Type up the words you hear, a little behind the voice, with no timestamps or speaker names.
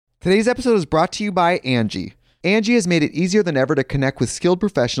Today's episode is brought to you by Angie. Angie has made it easier than ever to connect with skilled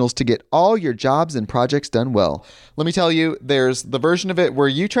professionals to get all your jobs and projects done well. Let me tell you, there's the version of it where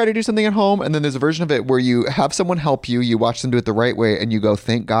you try to do something at home, and then there's a version of it where you have someone help you, you watch them do it the right way, and you go,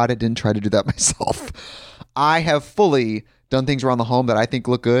 thank God I didn't try to do that myself. I have fully done things around the home that I think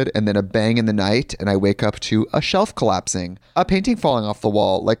look good, and then a bang in the night, and I wake up to a shelf collapsing, a painting falling off the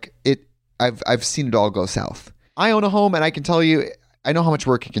wall. I've seen it all go south. I own a home, and I can tell you, I know how much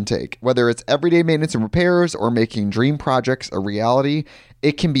work it can take. Whether it's everyday maintenance and repairs or making dream projects a reality,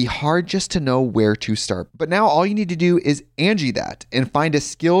 it can be hard just to know where to start. But now all you need to do is Angie that and find a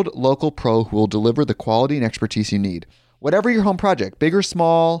skilled local pro who will deliver the quality and expertise you need. Whatever your home project, big or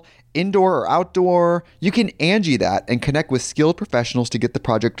small, indoor or outdoor, you can Angie that and connect with skilled professionals to get the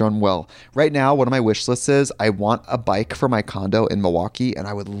project done well. Right now, one of my wish lists is I want a bike for my condo in Milwaukee, and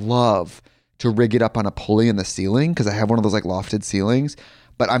I would love to rig it up on a pulley in the ceiling because I have one of those like lofted ceilings,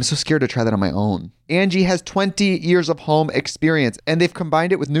 but I'm so scared to try that on my own. Angie has 20 years of home experience, and they've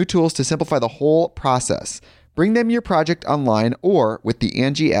combined it with new tools to simplify the whole process. Bring them your project online or with the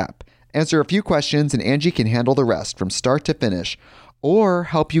Angie app. Answer a few questions and Angie can handle the rest from start to finish, or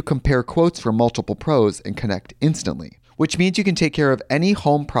help you compare quotes from multiple pros and connect instantly, which means you can take care of any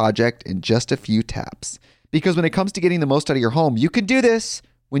home project in just a few taps. Because when it comes to getting the most out of your home, you can do this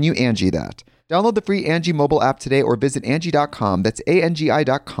when you Angie that. Download the free Angie mobile app today or visit Angie.com. That's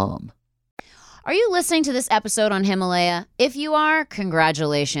ANGI.com. Are you listening to this episode on Himalaya? If you are,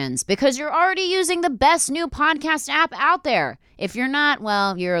 congratulations, because you're already using the best new podcast app out there. If you're not,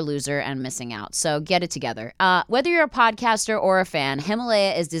 well, you're a loser and missing out, so get it together. Whether you're a podcaster or a fan,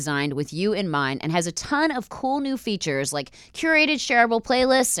 Himalaya is designed with you in mind and has a ton of cool new features like curated shareable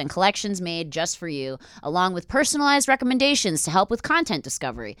playlists and collections made just for you, along with personalized recommendations to help with content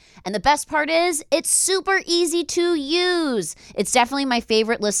discovery. And the best part is, it's super easy to use. It's definitely my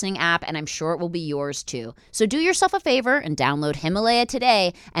favorite listening app, and I'm sure it will be yours too. So do yourself a favor and download Himalaya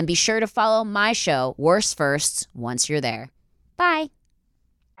today, and be sure to follow my show, Worst Firsts, once you're there. Bye.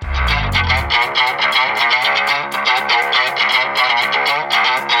 Here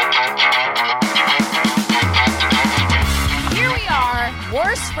we are,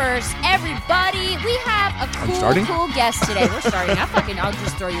 Worst First, everybody. We have a cool guest today. We're starting. I'll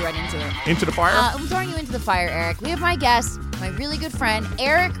just throw you right into it. Into the fire? I'm throwing you into the fire, Eric. We have my guest, my really good friend,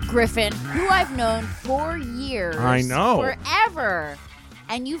 Eric Griffin, who I've known for years. I know. Forever.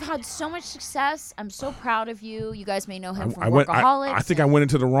 And you've had so much success. I'm so proud of you. You guys may know him from Workaholics. I think I went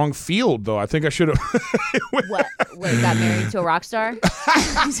into the wrong field, though. I think I should have. What? You got married to a rock star?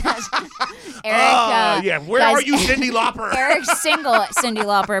 Eric, yeah. Where guys, are you, Cyndi Lauper? Eric's single. Cyndi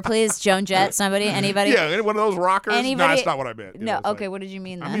Lauper, please. Joan Jett, somebody, anybody? Yeah, one of those rockers. Anybody? No, that's not what I meant. No, okay. What did you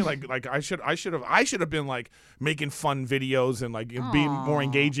mean then? I mean, like I should have been like making fun videos and like being more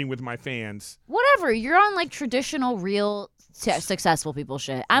engaging with my fans. Whatever. You're on like traditional, real successful people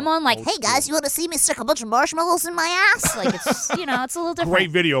shit. I'm on like, hey guys, you want to see me stick a bunch of marshmallows in my ass? Like it's, it's a little different.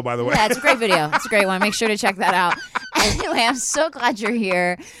 Great video, by the way. Yeah, it's a great video. It's a great one. Make sure to check that out. Anyway, I'm so glad you're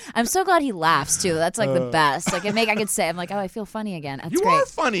here. I'm so glad he laughs too. That's like the best. Like I could say, I'm like, oh, I feel funny again. That's you great. are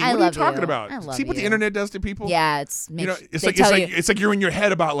funny. What are you talking about? I love See what the internet does to people? Yeah, it's like you're in your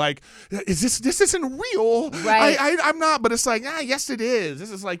head about like, this isn't real. Right. I'm not, but it's like, yes it is.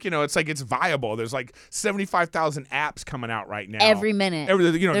 This is like, it's like it's viable. There's like 75,000 apps coming out right now. Every minute.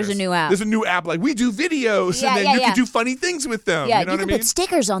 There's a new app. There's a new app like we do videos and then you can do funny things with them. Yeah, you know what I mean? Put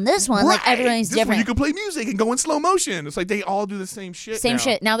stickers on this one. Right. Like everything's this different. One you can play music and go in slow motion. It's like they all do the same shit. Same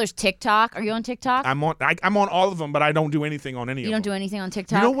shit. Now there's TikTok. Are you on TikTok? I'm on all of them, but I don't do anything on any of them. You don't do anything on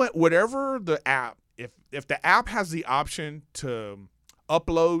TikTok? You know what? Whatever the app, if the app has the option to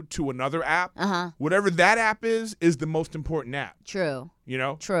upload to another app, whatever that app is the most important app. True.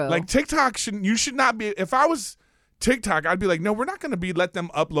 True. Like TikTok should not be. If I was TikTok, I'd be like, no, we're not going to let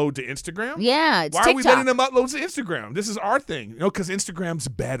them upload to Instagram. Yeah, it's Why TikTok. are we letting them upload to Instagram? This is our thing, because Instagram's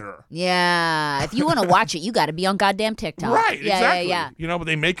better. Yeah, if you want to watch it, you got to be on goddamn TikTok. Right, yeah, exactly. Yeah. But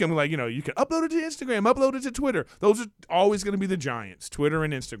they make them like, you can upload it to Instagram, upload it to Twitter. Those are always going to be the giants. Twitter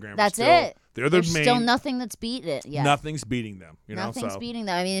and Instagram. That's it. There's still nothing that's beat it yet. Nothing's beating them. Nothing's beating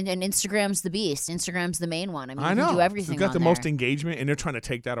them. I mean, and Instagram's the beast. Instagram's the main one. I mean, I you know. can do everything. You've got on the there. most engagement, and they're trying to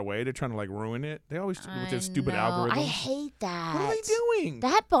take that away. They're trying to like ruin it. They always with their stupid algorithms. I hate that. What are they doing?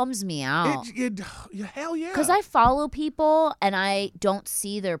 That bums me out. Hell yeah. Because I follow people and I don't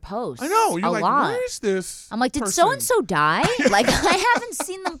see their posts. I know. You're like, lot. where is this? I'm like, did person? so-and-so die? Like, I haven't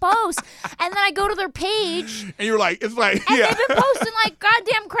seen them post. And then I go to their page. And you're like, it's like, and they've been posting like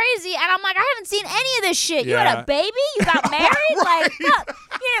goddamn crazy. And I'm like, I haven't seen any of this shit. You had a baby? You got married? Right. Like, look,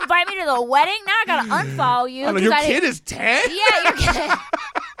 you didn't invite me to the wedding. Now I got to unfollow you. Your kid is 10? Yeah, your kid.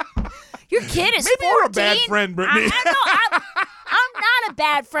 kid is Maybe 14. you're a bad friend, Brittany. I'm not a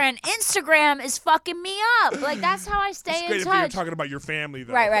bad friend. Instagram is fucking me up. Like, that's how I stay It's great in if you're touch. talking about your family,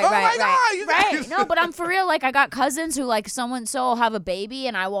 though. Right. Oh my God, Right. No, but I'm for real. Like, I got cousins who, like, someone will have a baby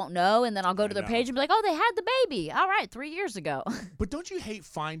and I won't know, and then I'll go to their page and be like, oh, they had the baby. All right, 3 years ago. But don't you hate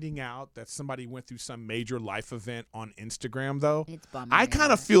finding out that somebody went through some major life event on Instagram, though? It's bumming. I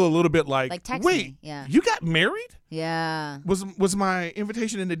kind of feel a little bit like text wait, me. Yeah. you got married? Yeah. Was my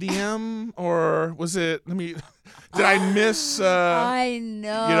invitation in the DM or was it? Did I miss? I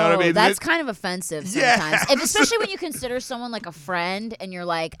know. You know what I mean? That's kind of offensive sometimes, Yes. especially when you consider someone like a friend, and you're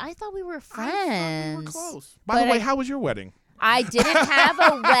like, I thought we were friends. I thought we were close. By the way, how was your wedding? I didn't have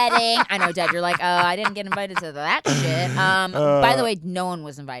a wedding. I know, Dad. You're like, oh, I didn't get invited to that shit. By the way, no one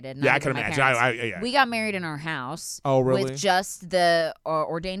was invited. Yeah, I can imagine. Yeah. We got married in our house. Oh, really? With just the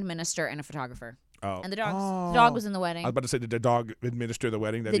ordained minister and a photographer. Oh. And the dog was in the wedding. I was about to say, did the dog administer the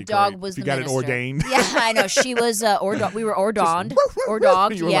wedding? That'd The be dog great. was you the got minister. it ordained. Yeah, I know. She was we were ordained.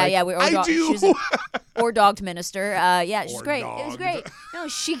 Ordogged. You were Yeah, like, yeah. We were I ordogged. do. She was an ordogged minister. Yeah, she's great. It was Ordogged. great. No,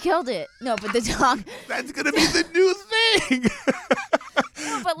 she killed it. No, but the dog. That's gonna be the new thing.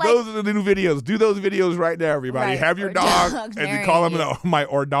 No, but like, those are the new videos. Do those videos right now, everybody. Right. Have your Or dog, dogs and you marrying call him you. my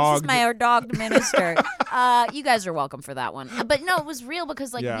or dog. this is my ordogged minister. You guys are welcome for that one. But no, it was real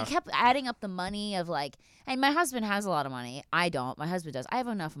because like we kept adding up the money of like, and my husband has a lot of money. I don't. My husband does. I have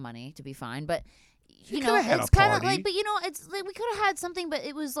enough money to be fine, but you know, had it's a kind of party. like, but you know, it's like we could have had something, but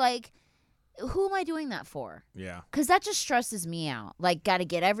it was like, who am I doing that for? Yeah. Because that just stresses me out. Like, got to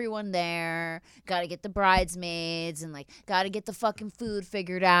get everyone there, got to get the bridesmaids, and like, got to get the fucking food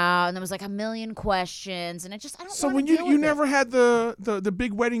figured out. And there was like a million questions, and I don't. So wanna when deal you with never it. had the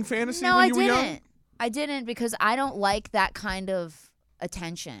big wedding fantasy No, when I you were young? didn't. I didn't because I don't like that kind of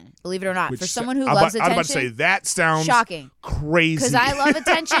attention. Believe it or not, Which for someone who I loves was attention, about to say that sounds shocking. crazy. Because I love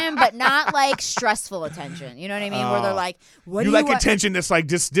attention, but not like stressful attention. You know what I mean? Where they're like, "What you do you like want?" attention that's like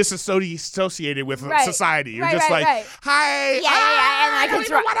disassociated with Right. society. You're Right, just right, like, right. hi, Yeah, and I I can don't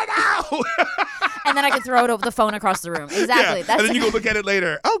throw- even want to know. And then I can throw it over the phone across the room. Exactly. Yeah. That's And then you go look at it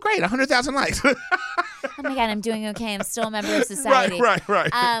later. Oh, great, 100,000 likes. oh my God, I'm doing okay. I'm still a member of society. Right.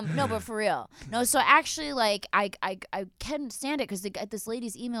 No, but for real. No, so actually, like, I couldn't stand it because this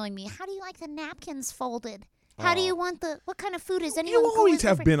lady's emailing me, how do you like the napkins folded? How do you want what kind of food is anyone You always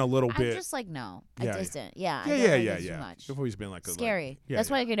have gluten-free? been a little I'm bit. just like, no, Yeah, I distant. Yeah. Yeah. Too much. You've always been like a Scary. yeah, That's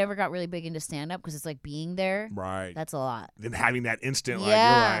yeah. why I never got really big into stand up because it's like being there. Right. That's a lot. Then having that instant,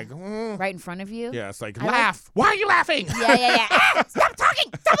 Yeah. like, you're like, Right in front of you. yeah, it's like, I laugh. Why are you laughing? Yeah. Ah, stop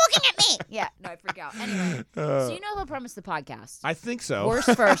talking. Stop looking at me. Yeah. No, I freak out. Anyway, so you know who premised the podcast? I think so.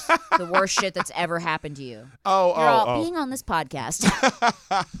 Worst first, the worst shit that's ever happened to you. Oh. Being on this podcast.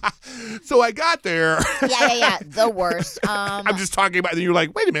 So I got there. Yeah. The worst. I'm just talking about it. And you're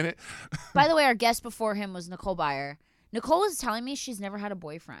like, wait a minute. By the way, our guest before him was Nicole Byer. Nicole was telling me she's never had a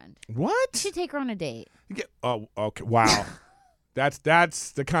boyfriend. What? You should take her on a date. Oh, okay. Wow.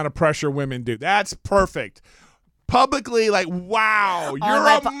 That's the kind of pressure women do. That's perfect. Publicly, like, wow, you're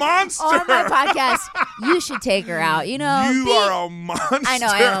a monster. On my podcast, you should take her out. You know, you are a monster. I know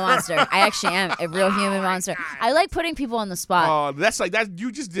I am a monster. I actually am a real human monster. I like putting people on the spot. Oh, that's like that.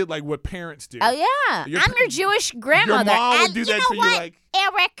 You just did like what parents do. Oh yeah, I'm your Jewish grandmother. Your mom would and do you that know to you, what? like,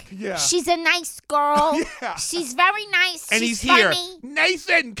 Eric, Yeah. she's a nice girl. Yeah. She's very nice. and she's he's here. funny.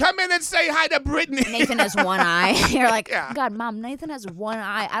 Nathan, come in and say hi to Brittany. Nathan has one eye. You're like, Yeah. God, Mom, Nathan has one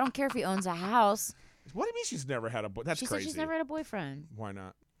eye. I don't care if he owns a house. What do you mean she's never had a boy? That's She crazy. said she's never had a boyfriend. Why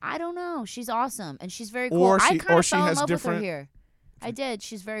not? I don't know. She's awesome and she's very cool. Or I she- kind or of she fell in has love with her different- here. I did.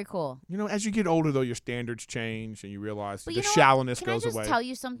 She's very cool. You know, as you get older, though, your standards change and you realize But the you know what? shallowness Can goes I just away. tell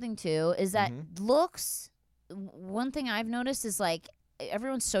you something too? Is that Mm-hmm. looks? One thing I've noticed is like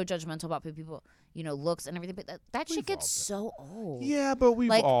everyone's so judgmental about people, you know, looks and everything. But that shit We've gets so old. Yeah, but we've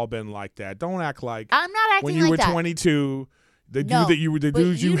Like- all been like that. Don't act like I'm not acting when you like were that. 22, the No, dude that you were the but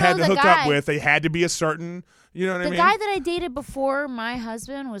dudes you you had know to the hook guy- up with, they had to be a certain. You know what I The mean? guy that I dated before my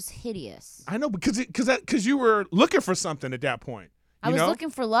husband was hideous. I know because you were looking for something at that point. I you was know? looking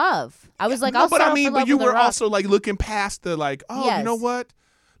for love. I was like, no, I'll but settle I mean, for but love you with a were rock. also like looking past the like, oh, you know Yes. what?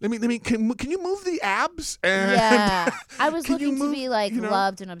 Can you move the abs? And Yeah, I was Can you looking to move, be like you know?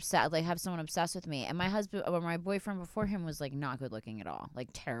 loved and obsessed, like have someone obsessed with me. And my husband, or my boyfriend before him, was like not good looking at all, like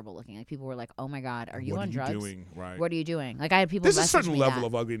terrible looking. Like people were like, "Oh my God, are you what on are drugs? you doing? Right. What are you doing?" Like I had people. There's a message certain me level that.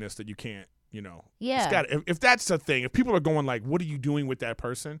 of ugliness that you can't, you know. Yeah. It's gotta, if that's the thing, if people are going like, "What are you doing with that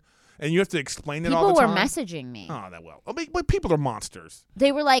person?" and you have to explain it People all the were time. messaging me. Oh, that well. I mean, but people are monsters.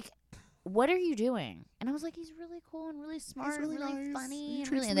 They were like, what are you doing? And I was like, he's really cool and really smart really and really nice. funny. He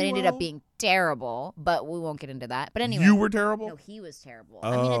And then it ended up being terrible, but we won't get into that. But anyway. You were terrible? No, he was terrible.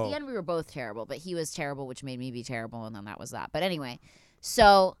 I mean, at Oh. the end, we were both terrible, but he was terrible, which made me be terrible, and then that was that. But anyway,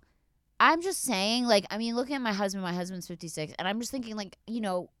 so I'm just saying, like, I mean, looking at my husband's 56, and I'm just thinking, like, you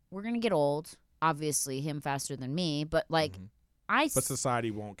know, we're going to get old. Obviously, him faster than me, but, like, But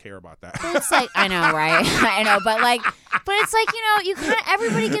society won't care about that. But it's like, I know, right? I know, but it's like, you know, you kind of,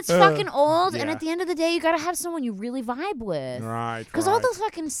 everybody gets fucking old, and yeah. at the end of the day, you got to have someone you really vibe with. Right. Because all the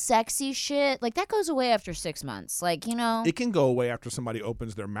fucking sexy shit, like, that goes away after 6 months. Like, you know. It can go away after somebody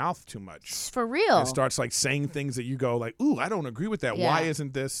opens their mouth too much. For real. And starts, like, saying things that you go, like, ooh, I don't agree with that. Yeah. Why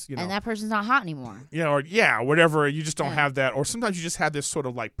isn't this, you know. And that person's not hot anymore. Yeah, or, whatever. You just don't have that. Or sometimes you just have this sort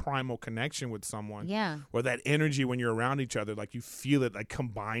of, like, primal connection with someone. Yeah. Or that energy when you're around each other, like, you feel it, like,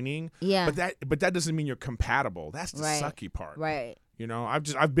 combining. Yeah. But that doesn't mean you're compatible. That's the Right. sucky part. Right. You know,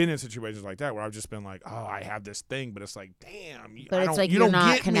 I've been in situations like that where I've just been like, oh, I have this thing, but it's like, damn. But it's like you you're don't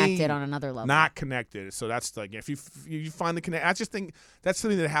not get connected me. on another level. Not connected. So that's like, if you find the connect, I just think that's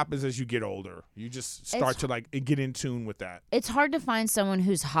something that happens as you get older. You just start to like get in tune with that. It's hard to find someone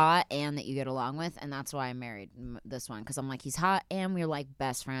who's hot and that you get along with, and that's why I married this one, because I'm like, he's hot and we're like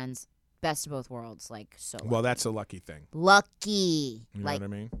best friends, best of both worlds, like so. Well, that's a lucky thing. Lucky. You know like, what I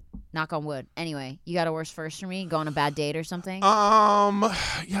mean? knock on wood. Anyway, you got a worst first for me? Go on a bad date or something?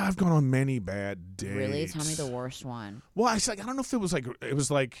 Yeah, I've gone on many bad dates. Really? Tell me the worst one. Well, it's like, I don't know if it was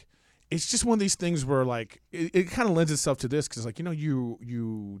like, it's just one of these things where like, it kind of lends itself to this because like, you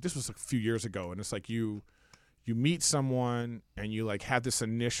know, this was a few years ago, and it's like you meet someone and you like have this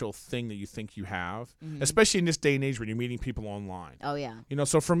initial thing that you think you have, especially in this day and age when you're meeting people online. Oh yeah. You know,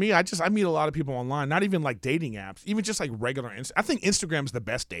 so for me, I meet a lot of people online, not even like dating apps, even just like regular. I think Instagram's the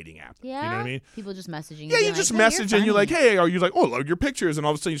best dating app. Yeah. You know what I mean? People just messaging. Yeah, you you like, just "Hey, message you're and you're like, funny." hey, or you're like, oh, love your pictures, and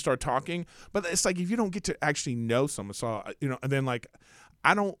all of a sudden you start talking. But it's like if you don't get to actually know someone, so you know, and then like,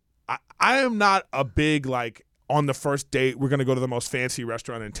 I am not a big like, on the first date, we're gonna go to the most fancy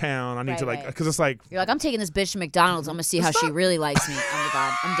restaurant in town. I need to like, because it's like, you're like, I'm taking this bitch to McDonald's. I'm gonna see how she really likes me. Oh my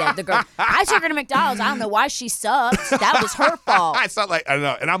god, I'm dead. The girl, I took her to McDonald's. I don't know why she sucked. That was her fault. it's not like, I don't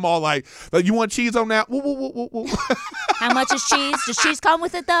know, and I'm all like, you want cheese on that? Woo, woo, woo, woo, woo. How much is cheese? Does cheese come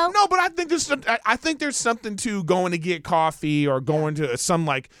with it though? No, but I think there's something to going to get coffee or going to some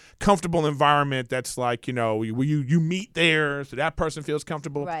like comfortable environment that's like, you know, you meet there so that person feels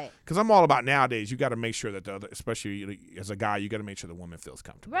comfortable. Right. Because I'm all about nowadays, you got to make sure that the other, especially as a guy, you got to make sure the woman feels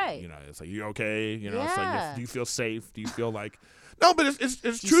comfortable. Right. You know, it's like, you okay? You know, it's Yeah. like, do you feel safe? Do you feel like, no, but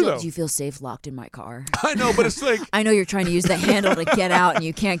it's true though. Do you feel safe locked in my car? I know, but it's like, I know you're trying to use the handle to get out and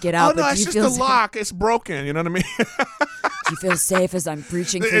you can't get out. oh no, but it's do you just feel the lock. It's broken. You know what I mean? Do you feel safe as I'm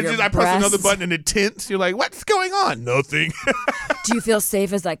reaching for It's your just, I press breasts? another button and it tints. You're like, what's going on? Nothing. Do you feel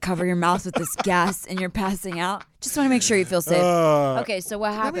safe as I cover your mouth with this gas and you're passing out? Just want to make sure you feel safe. Okay, so what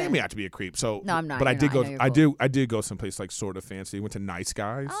I happened? mean, I mean, not to be a creep. So No, I'm not. But I You're did not. go. I know you're cool. I did go someplace like sort of fancy. Went to Nice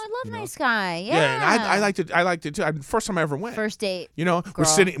Guys. Oh, I love you know? Nice Guy. Yeah. Yeah, and I liked it. I liked it too. First time I ever went. First date. You know, Girl.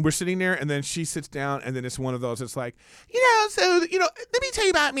 we're sitting there, and then she sits down, and then it's one of those. It's like, you know, so you know, let me tell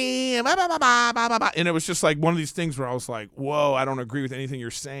you about me, and blah blah blah blah blah blah blah. And it was just like one of these things where I was like, whoa, I don't agree with anything you're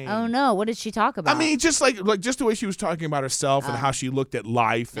saying. Oh no, what did she talk about? I mean, just like just the way she was talking about herself and how she looked at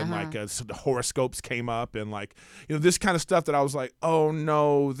life, and like so the horoscopes came up, and like, you know, this kind of stuff that I was like, oh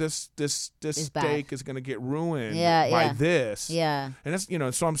no, this steak is gonna get ruined by this. Yeah. And that's, you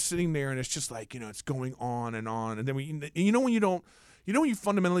know, so I'm sitting there and it's just like, you know, it's going on, and then you know when you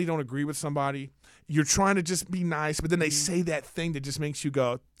fundamentally don't agree with somebody, you're trying to just be nice, but then they say that thing that just makes you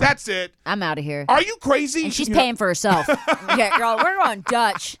go, that's it. I'm out of here. Are you crazy? And she's paying for herself. Yeah, girl, we're going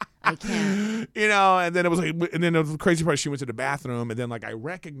Dutch. I can't. You know, and then it was like, and then the crazy part, she went to the bathroom, and then like I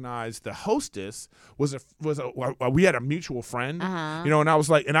recognized the hostess was we had a mutual friend, you know, and I was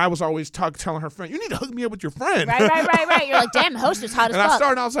like, and I was always telling her friend, you need to hook me up with your friend. Right. You're like, damn, hostess hot as and fuck. I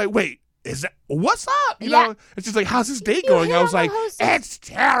started, and I was like, wait, is that what's up? You Yeah. know, it's just like, how's this date going? hit I was on the like, hostess. it's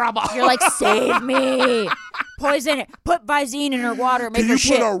terrible. You're like, save me. Poison it. Put Visine in her water. Make Can her you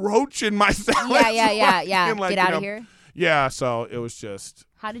shit. put a roach in my salad? Yeah. And, like, Get you out know, of here. Yeah, so it was just.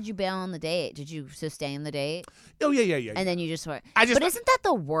 How did you bail on the date? Did you sustain the date? Oh yeah. And then you just went. But But isn't that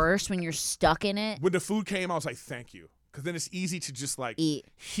the worst when you're stuck in it? when the food came, I was like, thank you. Because then it's easy to just like Eat.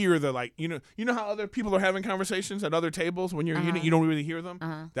 hear the like, you know how other people are having conversations at other tables when you're eating, you don't really hear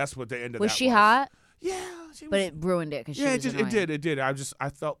them. That's what the end of that Was she hot? Yeah, she was. But it ruined it because she Yeah, was it did. I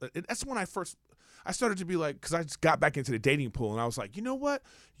felt that that's when I started to be like, because I just got back into the dating pool, and I was like, you know what?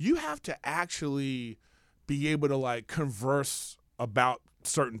 You have to actually be able to like converse about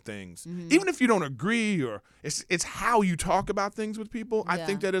certain things. Mm-hmm. Even if you don't agree, or it's how you talk about things with people. I Yeah.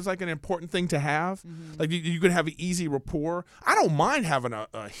 think that is like an important thing to have. Mm-hmm. Like you could have an easy rapport. I don't mind having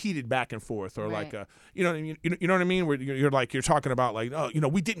a heated back and forth, or like Right. a you know what I mean, where you're talking about like, oh,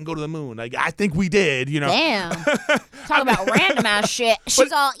 we didn't go to the moon. Like I think we did. Damn. Talk about random ass shit.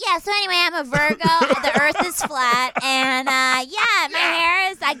 She's all, yeah, so anyway, I'm a Virgo, the earth is flat, and yeah, my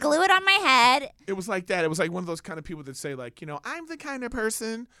hair is, I glue it on my head. It was like that. It was like one of those kind of people that say like, I'm the kind of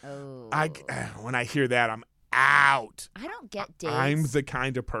person. Oh. When I hear that, I'm out. I don't get dates. I'm the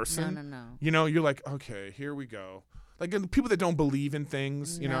kind of person. No. You're like, okay, here we go. Like people that don't believe in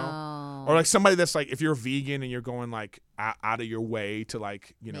things, No. or like somebody that's like, if you're vegan and you're going like out of your way to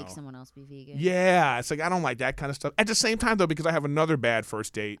like, Make someone else be vegan. Yeah, it's like I don't like that kind of stuff. At the same time though, because I have another bad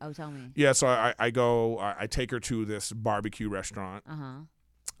first date. Oh, tell me. Yeah, so I take her to this barbecue restaurant. Uh-huh.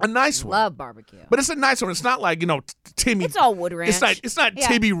 A nice one. Love barbecue. But it's a nice one. It's not like, Timmy. It's all wood ranch. It's not Yeah.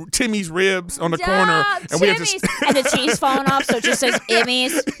 Timmy's ribs on the corner. And we have to and the cheese falling off, so it just says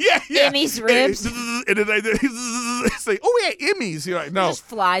Emmy's. yeah. Emmy's ribs. And then it's like, oh yeah, Emmy's. You're like, no. It just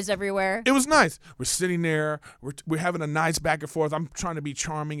flies everywhere. It was nice. We're sitting there. We're having a nice back and forth. I'm trying to be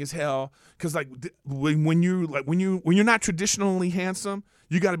charming as hell because like when you're not traditionally handsome,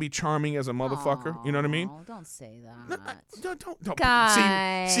 you got to be charming as a motherfucker. You know what I mean? Oh, don't say that. No, don't.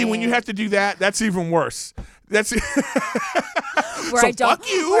 Guys. See, when you have to do that, that's even worse. That's Where so I don't, fuck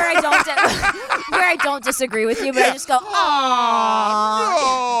you. Where I don't disagree with you, but I just go, oh.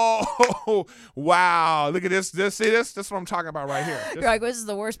 No. Wow. Look at this. See this? That's what I'm talking about right here. You're like, this is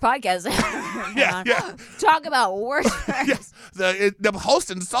the worst podcast ever. Yeah. Talk about worst. Yes. The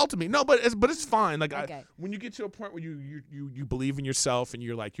host insulted me. No, but it's fine. Like Okay. when you get to a point where you believe in yourself and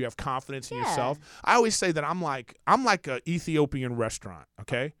you're like you have confidence in Yeah. yourself. I always say that I'm like an Ethiopian restaurant.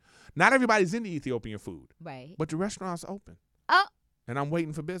 Okay. Not everybody's into Ethiopian food, Right. but the restaurant's open. Oh. And I'm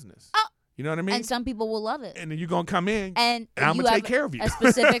waiting for business. Oh. You know what I mean? And some people will love it. And then you're gonna come in, And I'm you gonna have take care of you. a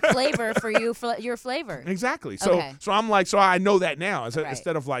specific flavor for you, for your flavor. Exactly. So Okay. so I'm like, so I know that now Right.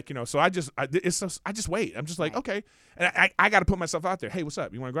 instead of like, so I just wait. I'm just like, Right. okay. And I got to put myself out there. Hey, what's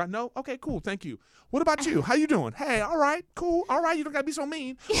up? You want to go out? No? Okay, cool. Thank you. What about you? How you doing? Hey, all right, cool. All right. You don't got to be so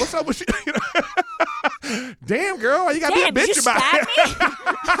mean. What's up with you? Damn, girl. Why you got to be a bitch about it?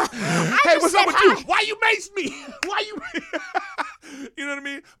 Hey, what's up with you? Why you maced me? Why you? You know what I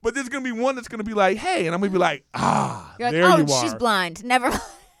mean? But there's going to be one that's going to be like, hey, and I'm going to be like, You're like, there oh, you are. she's blind. Never mind.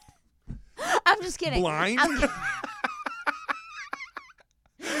 I'm just kidding. Blind? I'm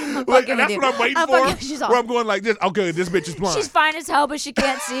Like, fucking that's with you. what I'm waiting I'm for. fucking- she's all- Where I'm going like this. Okay, this bitch is blind. She's fine as hell, but she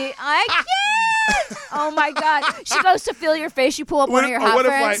can't see. I can't. Oh my god. She goes to feel your face. You pull up one of your hot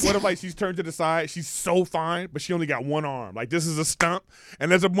friends. What if like she's turned to the side? She's so fine, but she only got one arm. Like this is a stump,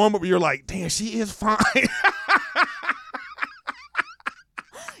 and there's a moment where you're like, damn, she is fine.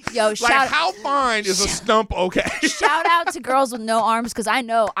 Yo, Like how fine is a stump? Okay. shout out to girls with no arms, because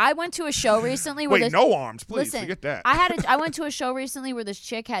I went to a show recently where Wait, no arms, please. listen, Forget that. I went to a show recently where this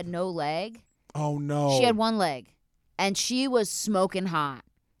chick had no leg. Oh no. She had one leg, and she was smoking hot.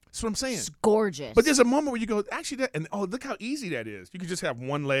 That's what I'm saying. It's gorgeous. But there's a moment where you go, actually, that, and oh, look how easy that is. You could just have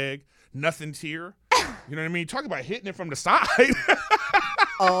one leg, nothing's here. You know what I mean? Talk about hitting it from the side.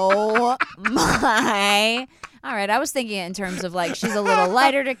 oh my. All right, I was thinking in terms of like she's a little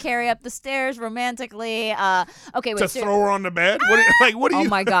lighter to carry up the stairs romantically. Okay, wait. To throw her on the bed? What do you? Oh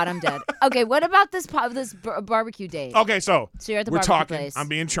my god, I'm dead. Okay, what about this barbecue date? Okay, so So you're at the we're barbecue talking. place. I'm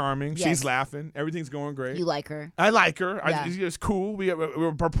being charming. Yes. She's laughing. Everything's going great. You like her? I like her. Yeah. It's cool. We have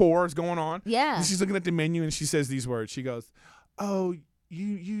rapport is going on. Yeah. And she's looking at the menu and she says these words. She goes, "Oh,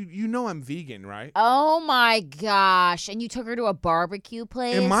 you know I'm vegan, right?" Oh my gosh! And you took her to a barbecue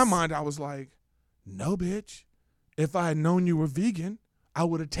place? In my mind, I was like, "No, bitch. If I had known you were vegan, I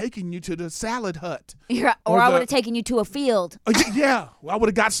would have taken you to the salad hut." Or I would have taken you to a field. Yeah, I would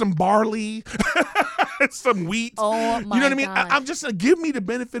have got some barley, some wheat. Oh my You know what I mean? gosh. I'm just give me the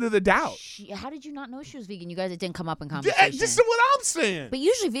benefit of the doubt. How did you not know she was vegan? You guys, it didn't come up in Yeah, conversation. this is what I'm saying. But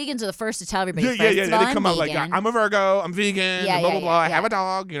usually vegans are the first to tell everybody Yeah, first. yeah. Well, They come I'm out like, vegan. I'm a Virgo, I'm vegan, Yeah, blah, yeah, blah, blah. I yeah. have a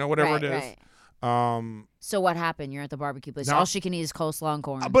dog, whatever right, it is. Right. So what happened? You're at the barbecue place. No. All she can eat is coleslaw and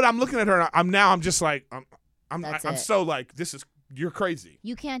corn. But I'm looking at her, and I'm just like, I'm That's it. so like, you're crazy.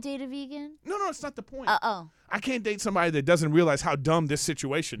 You can't date a vegan? No, it's not the point. Oh. I can't date somebody that doesn't realize how dumb this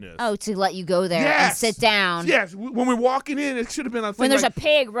situation is. Oh, to let you go there and Yes. sit down. Yes, when we're walking in, it should have been a thing When there's like, a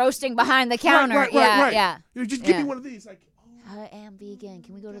pig roasting behind the counter. Right. Yeah. Just give me Yeah. one of these. Like, I am vegan.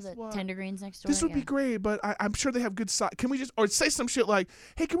 Can we go to guess the what? Tender Greens next door? this would be great, but I'm sure they have good sides. Can we just, or say some shit like,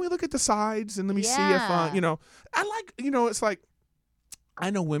 hey, can we look at the sides and let me see if, Yeah. I like, it's like, I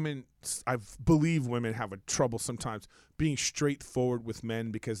know women I believe women have a trouble sometimes being straightforward with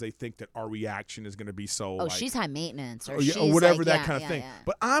men because they think that our reaction is going to be so. Oh, she's high maintenance, or or whatever that kind of thing. Yeah.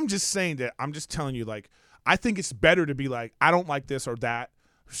 But I'm just saying that. I'm just telling you, like, I think it's better to be like, I don't like this or that.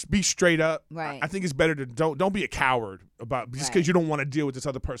 Be straight up. Right. I think it's better to don't be a coward about just because you don't want to deal with this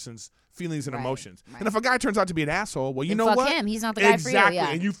other person's feelings and emotions. Right. And if a guy turns out to be an asshole, well, you know fuck what? him. He's not the guy for you. Exactly.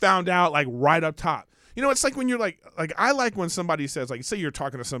 Yeah. And you found out like right up top. You know, it's like when you're like I like when somebody says, like, say you're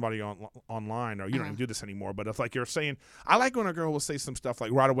talking to somebody online, or you don't even do this anymore, but if like you're saying, I like when a girl will say some stuff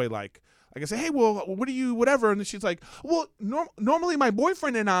like right away, like I say, hey, well, what do you, whatever, and then she's like, well, normally my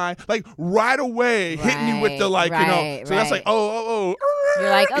boyfriend and I, like right away hitting you with the like, you know, so that's like, oh. You're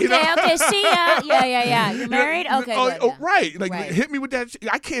like, okay, you know? okay, see ya. Yeah. You're married? Okay, good, right. Like, right. hit me with that.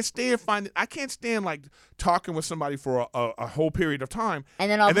 I can't stand like talking with somebody for a whole period of time. And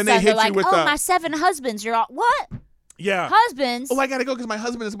then all of a sudden they're like, with my 7 husbands. You're all, what? Yeah. Husbands? Oh, I got to go because my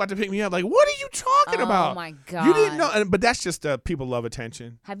husband is about to pick me up. Like, what are you talking about? Oh, my God. You didn't know. But that's just people love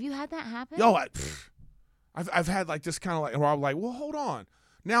attention. Have you had that happen? No, I've had like this kind of like, where I'm like, well, hold on.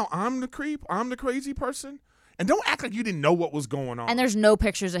 Now I'm the creep. I'm the crazy person. And don't act like you didn't know what was going on. And there's no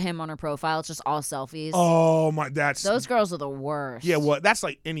pictures of him on her profile. It's just all selfies. Oh, my, those girls are the worst. Yeah, well, that's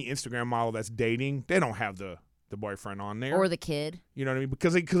like any Instagram model that's dating. They don't have the boyfriend on there. Or the kid. You know what I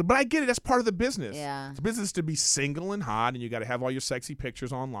mean? But I get it. That's part of the business. Yeah. It's business to be single and hot, and you got to have all your sexy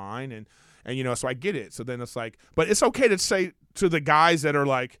pictures online. And you know, so I get it. So then it's like, but it's okay to say to the guys that are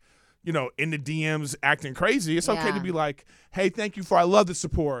like, you know, in the DMs acting crazy, it's okay to be like, hey, thank you I love the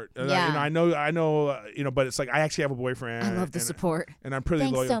support. And I know, you know, but it's like, I actually have a boyfriend. I love the support. And I'm pretty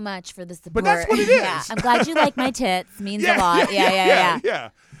loyal. Thanks so much for the support. But that's what it is. Yeah. I'm glad you like my tits. Means a lot. Yeah. Yeah.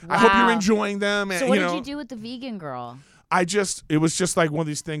 Wow. I hope you're enjoying them. And, so what did you do with the vegan girl? It was just like one of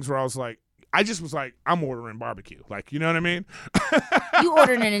these things where I was like, I'm ordering barbecue. Like, you know what I mean? You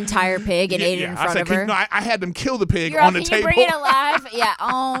ordered an entire pig and ate it in front of her? No, I had them kill the pig You're on the can table. You bring it alive? Yeah.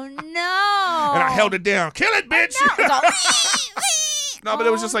 Oh, no. And I held it down. Kill it, bitch. No, but it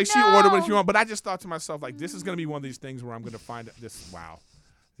was just like, she ordered what you want. But I just thought to myself, like, this is going to be one of these things where I'm going to find this. Wow.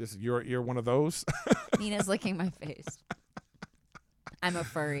 You're one of those? Nina's licking my face. I'm a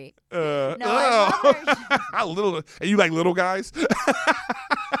furry. No, I love her. And you like little guys?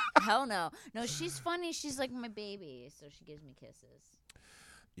 Hell no. No, she's funny. She's like my baby, so she gives me kisses.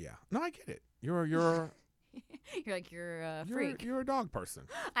 Yeah. No, I get it. You're you're a freak. You're a dog person.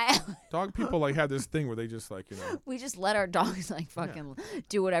 I Dog people like have this thing where they just like, you know. We just let our dogs like fucking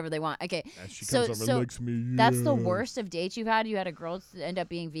do whatever they want. Okay. And she comes over and licks me. That's the worst of dates you've had. You had a girl end up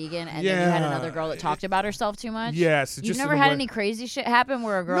being vegan, and then you had another girl that talked about herself too much. Yes. You've never had any crazy shit happen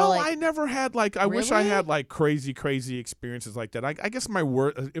where a girl. No, I never had like. I wish I had like crazy experiences like that. I guess my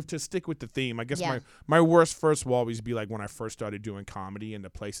worst, if to stick with the theme, I guess my worst first will always be like when I first started doing comedy and the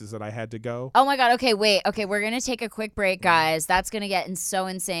places that I had to go. Oh my God. Okay, wait. Okay, we're gonna take a quick break, guys. That's gonna get so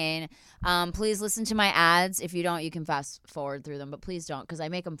insane. Please listen to my ads. If you don't, you can fast forward through them, but please don't, because I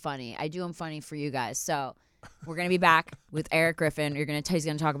make them funny. I do them funny for you guys. So we're gonna be back with Eric Griffin. He's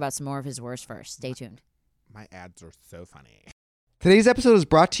gonna talk about some more of his worst first. Stay tuned. My ads are so funny. Today's episode is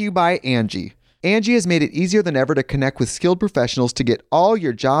brought to you by Angie. Angie has made it easier than ever to connect with skilled professionals to get all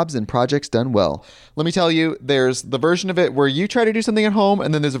your jobs and projects done well. Let me tell you, there's the version of it where you try to do something at home,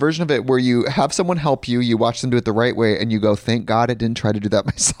 and then there's a version of it where you have someone help you, you watch them do it the right way, and you go, thank God I didn't try to do that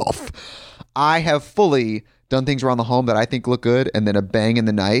myself. I have fully done things around the home that I think look good, and then a bang in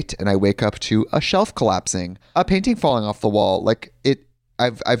the night, and I wake up to a shelf collapsing, a painting falling off the wall. Like,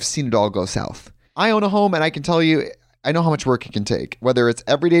 I've seen it all go south. I own a home, and I can tell you, I know how much work it can take. Whether it's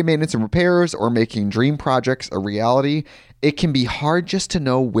everyday maintenance and repairs or making dream projects a reality, it can be hard just to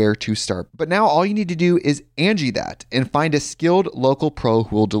know where to start. But now all you need to do is Angie that and find a skilled local pro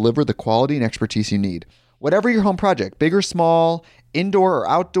who will deliver the quality and expertise you need. Whatever your home project, big or small, indoor or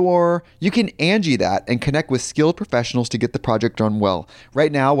outdoor, you can Angie that and connect with skilled professionals to get the project done well.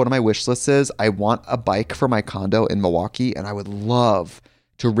 Right now, one of my wish lists is I want a bike for my condo in Milwaukee, and I would love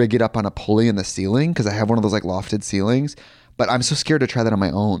to rig it up on a pulley in the ceiling because I have one of those like lofted ceilings, but I'm so scared to try that on my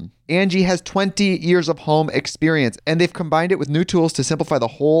own. Angie has 20 years of home experience, and they've combined it with new tools to simplify the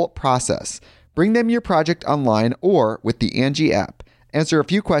whole process. Bring them your project online or with the Angie app. Answer a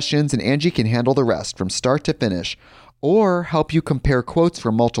few questions and Angie can handle the rest from start to finish, or help you compare quotes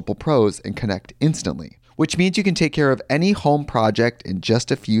from multiple pros and connect instantly, which means you can take care of any home project in just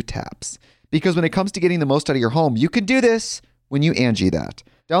a few taps. Because when it comes to getting the most out of your home, you can do this when you Angie that.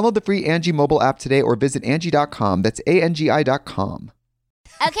 Download the free Angie mobile app today or visit Angie.com. That's ANGI.com.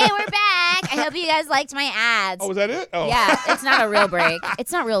 Okay, we're back. back. I hope you guys liked my ads. Oh, was that it? Oh. Yeah, it's not a real break.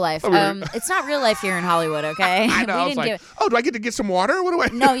 It's not real life. Oh, It's not real life here in Hollywood, okay? I know. I was like, oh, do I get to get some water? What do I?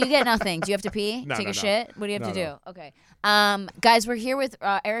 No, you get nothing. Do you have to pee? No, Take no, a no. shit? What do you have No, to do? no. Okay. Guys, we're here with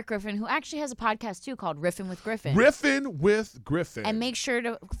Eric Griffin, who actually has a podcast too called Riffin' with Griffin. Riffin with Griffin. And make sure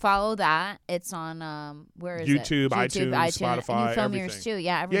to follow that. It's on where is YouTube, it? iTunes, Spotify, and you film everything. yours too.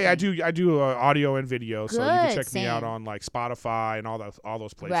 Yeah, everything. Yeah, I do audio and video, so you can Good, check me out same. on like Spotify and all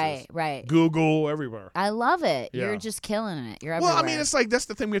those places. Right. Google, everywhere. I love it. Yeah. You're just killing it. You're everywhere. Well, I mean, it's like that's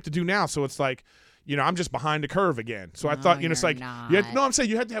the thing we have to do now. So it's like, I'm just behind the curve again. So I thought, it's you're like, not. I'm saying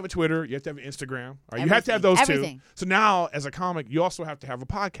you have to have a Twitter, you have to have an Instagram, or you have to have those Everything. two. So now, as a comic, you also have to have a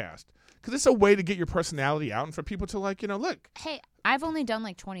podcast because it's a way to get your personality out and for people to like, look. Hey, I've only done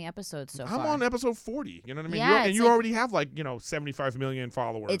like 20 episodes so far. I'm on episode 40. You know what I mean? Yeah, and it's you like- already have like 75 million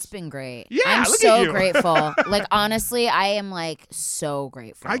followers. It's been great. Yeah, I'm look so at you. grateful. Like honestly, I am like so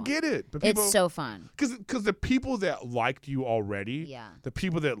grateful. I get it, but people, It's so fun. because the people that liked you already, Yeah. the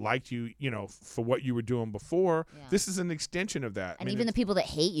people that liked you, for what you were doing before, Yeah. this is an extension of that. And I mean, even the it's- people that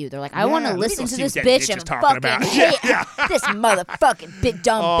hate you, they're like, I Yeah, want to let me listen go to see this what that bitch bitch is and talking fucking about." hate Yeah. this motherfucking big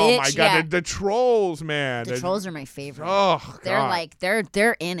dumb oh bitch. my god, Yeah. the trolls, man. The trolls are my favorite. Oh god, They're like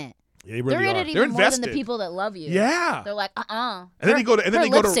they're in it. they really They're in are. it They're even more invested. than the people that love you. Yeah. They're like, And then they go to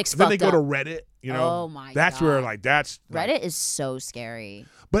lipstick's then they go fucked to up. Reddit. Oh my that's where God. like that's like- Reddit is so scary.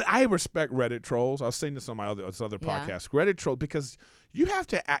 But I respect Reddit trolls. I was saying this on my other Yeah. podcast. Reddit trolls because you have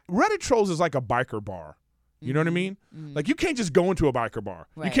to act, Reddit trolls is like a biker bar. You know what I mean? Like you can't just go into a biker bar.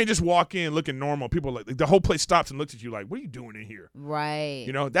 You Right. can't just walk in looking normal. People like the whole place stops and looks at you like, "What are you doing in here?" Right.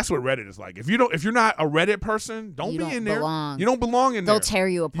 That's what Reddit is like. If you're not a Reddit person, don't You be don't in there. belong. You don't belong in They'll there. tear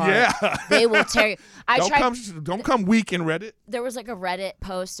you apart. Yeah. They will tear you. Don't come weak in Reddit. There was like a Reddit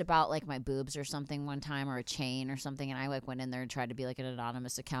post about like my boobs or something one time, or a chain or something, and I like went in there and tried to be like an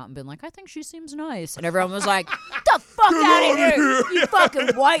anonymous account and been like, I think she seems nice, and everyone was like, the fuck Get out of outta here, here. you fucking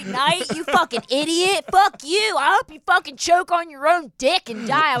white knight, you fucking idiot, fuck you. I hope you fucking choke on your own dick and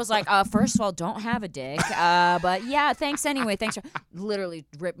die. I was like, first of all, don't have a dick, but yeah, thanks anyway. Thanks for literally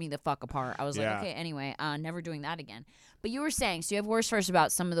ripped me the fuck apart. I was Yeah. like, okay, anyway, never doing that again. But you were saying, so you have worst first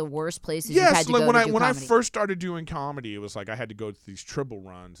about some of the worst places you've had Yes, to like go when to I do when I comedy. first started doing comedy, it was like I had to go to these Tribble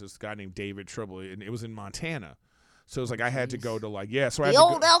runs. This guy named David Tribble, and it was in Montana. So it was like I had to go to like so I had The to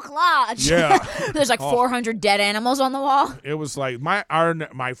old go, Elk Lodge. Yeah. There's like Oh. 400 dead animals on the wall. It was like my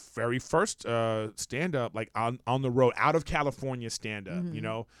very first stand up like on the road out of California stand up.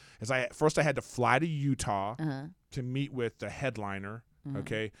 Mm-hmm. I had to fly to Utah Uh-huh. to meet with the headliner. Mm-hmm.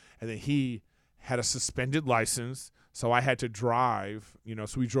 Okay, and then he had a suspended license, so I had to drive.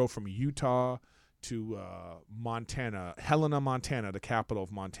 So we drove from Utah to Montana, Helena, Montana, the capital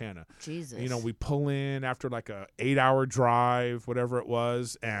of Montana. Jesus. We pull in after like a 8-hour drive, whatever it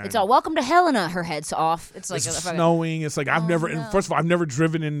was, and It's all welcome to Helena. Her head's off. It's like it's a fucking- snowing. It's like I've never. no. And first of all, I've never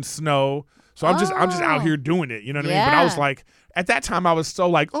driven in snow, so I'm just out Oh. here doing it. You know what I mean? But I was Yeah. like, at that time, I was so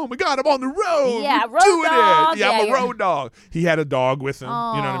like, oh my god, I'm on the road. Yeah, We're road doing dog. it. Yeah, I'm Yeah, a yeah. road dog. He had a dog with him. You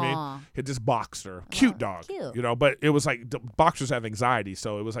know what I Aw. mean? He had this boxer, cute dog. cute. But it was like the boxers have anxiety,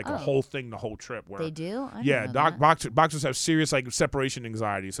 so it was like Oh. a whole thing, the whole trip. Where They do? I didn't yeah, know that. boxers have serious like separation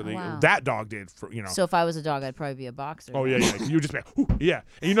anxiety. So Wow. that dog did for So if I was a dog, I'd probably be a boxer. Oh yeah. You would just be like, "Ooh," yeah.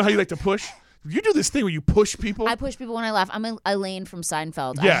 And you know how you like to push? You do this thing where you push people. I push people when I laugh. I'm Elaine from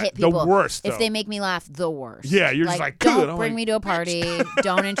Seinfeld. Yeah, I hit the people. worst, If though. they make me laugh, the worst. Yeah, you're just like, don't good. I'm bring like, me to a party.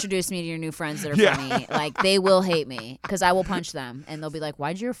 Don't introduce me to your new friends that are Yeah. funny. Like, they will hate me because I will punch them. And they'll be like,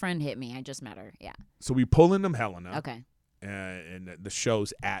 why'd your friend hit me? I just met her. Yeah. So we pull into Helena. Okay. And the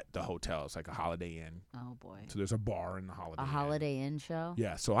show's at the hotel. It's like a Holiday Inn. Oh, boy. So there's a bar in the Holiday A Inn. Holiday Inn show?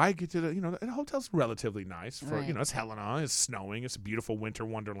 Yeah, so I get to the hotel's relatively nice for Right. it's Helena, it's snowing, it's a beautiful winter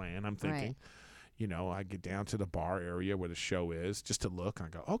wonderland. I'm thinking, I get down to the bar area where the show is just to look. I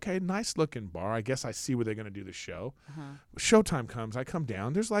go, okay, nice looking bar. I guess I see where they're gonna do the show. Uh-huh. Showtime comes, I come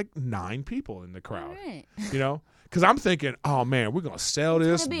down. There's like 9 people in the All crowd. right. Because I'm thinking, oh man, we're gonna sell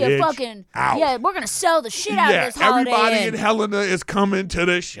this It's going bitch to be a fucking. out. Yeah, we're going to sell the shit out Yeah, of this Holiday everybody Inn. in Helena is coming to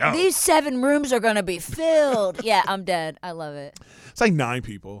the show. These 7 rooms are going to be filled. Yeah, I'm dead. I love it. It's like 9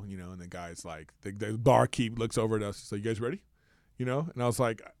 people, and the guy's like, the barkeep looks over at us. He's like, you guys ready? And I was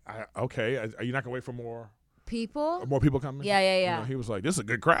like, okay, are you not going to wait for more People? people coming? Yeah. He was like, this is a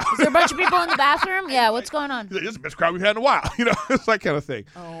good crowd. Is there a bunch of people in the bathroom? Yeah, what's going on? He's like, this is the best crowd we've had in a while. It's that kind of thing.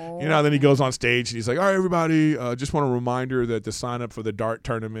 Oh. Then he goes on stage and he's like, all right, everybody, just want a reminder that the sign up for the dart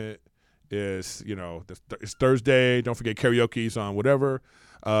tournament is, it's Thursday. Don't forget karaoke's on whatever.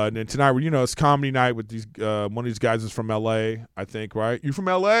 And then tonight, it's comedy night with these. One of these guys is from L.A., I think, right? You from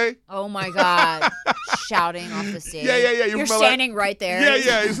L.A.? Oh my God. shouting off the stage. Yeah. You're remember standing right there.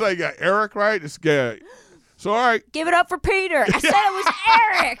 Yeah. He's like, Eric, right? It's so, all right. Give it up for Peter. I said it was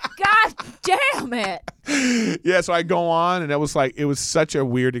Eric. God damn it. Yeah, so I go on, and it was such a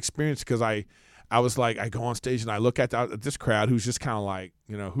weird experience because I was like, I go on stage and I look at this crowd who's just kind of like,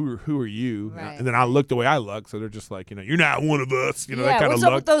 who are you? Right. And then I look the way I look, so they're just like, you're not one of us. That kind what's of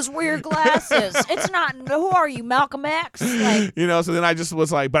up look. with those weird glasses? It's not. Who are you, Malcolm X? Like, So then I just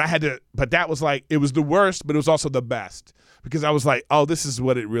was like, but that was like, it was the worst, but it was also the best. Because I was like, oh, this is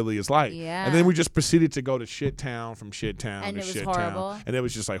what it really is like. Yeah. And then we just proceeded to go to shit town from shit town And to it was shit horrible? town. And it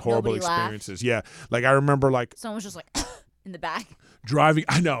was just like horrible Nobody laughed? experiences. Yeah. Like I remember like someone was just like in the back. driving.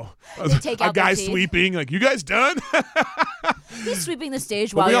 I know. They take A out their guy teeth. sweeping. Like, you guys done? He's sweeping the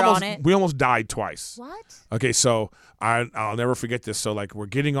stage But while you're almost, on it. we almost died twice. What? Okay, so I'll never forget this. So like we're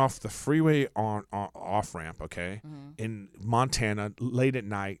getting off the freeway on off ramp, okay, in Montana late at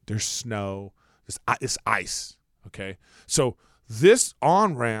night. There's snow. It's ice. Okay, so this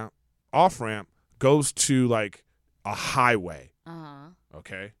on ramp, off ramp goes to like a highway.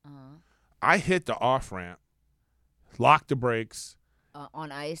 Okay, I hit the off ramp, lock the brakes.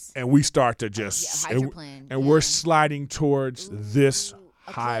 On ice. And we start to just hydroplane. and we're sliding towards this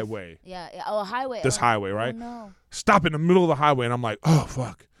a highway. cliff. Yeah. Oh, a highway. This highway, right? Oh, no. Stop in the middle of the highway, and I'm like, oh,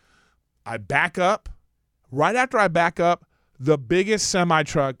 fuck. I back up. Right after I back up, the biggest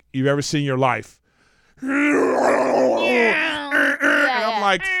semi-truck you've ever seen in your life. And I'm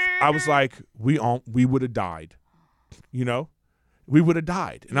like, I was like, we would have died. We would have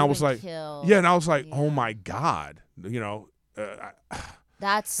died. And I was like, killed. yeah, and I was like, oh, my God.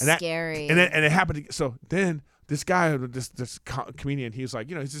 That's scary. And it happened. So then this guy, this comedian, he was like,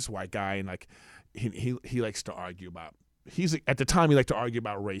 he's this white guy, and like he likes to argue about. At the time he liked to argue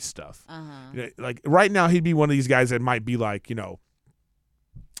about race stuff. Like right now he'd be one of these guys that might be like,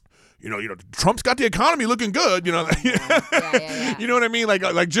 Trump's got the economy looking good, Yeah. You know what I mean?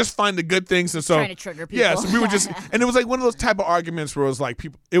 Like just find the good things. And so trying to trigger people. Yeah, so we were just, and it was like one of those type of arguments where it was like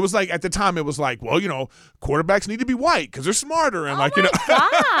people. It was like at the time it was like, well, quarterbacks need to be white because they're smarter, and God.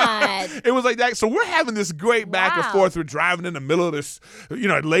 it was like that. So we're having this great back and forth. We're driving in the middle of this,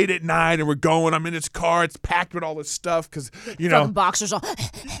 late at night, and we're going. I'm in this car. It's packed with all this stuff because fucking boxers all.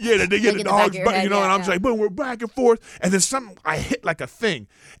 Yeah, they get the dogs, and I'm just yeah. like, boom, we're back and forth, and then I hit like a thing,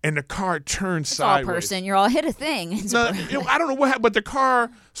 and the car turned It's sideways. all person. You're all hit a thing. I don't know what happened, but the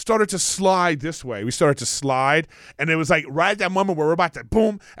car started to slide this way. We started to slide, and it was like right at that moment where we're about to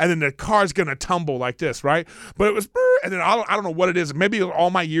boom, and then the car's gonna tumble like this, right? But it was, and then I don't know what it is. Maybe it was all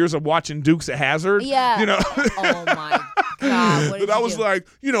my years of watching Dukes of Hazzard. Yeah. Oh my God. What did But I you was do? like,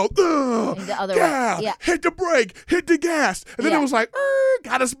 the other yeah, way. Yeah. hit the brake, hit the gas, and then it was like,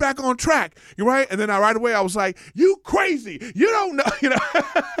 got us back on track. You right? And then right away I was like, you crazy? You don't know,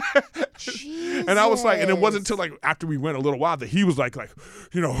 Jesus. And I was like, and it wasn't until like after we went a little while that he was like,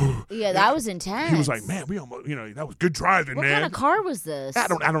 Yeah, that was intense. He was like, man, we almost, that was good driving, what man. kind of car was this? I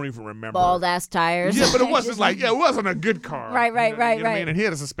don't even remember. Bald ass tires. Yeah, but it wasn't it wasn't a good car. Right. You know what I mean? And he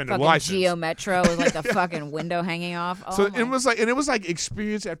had a suspended Fucking license. Geo Metro with like the fucking window hanging off. Oh So my. it was like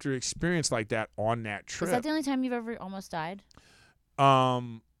experience after experience like that on that trip. Is that the only time you've ever almost died?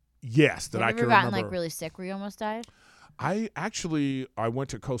 Yes, that Have I you can ever gotten remember. like really sick where you almost died? I went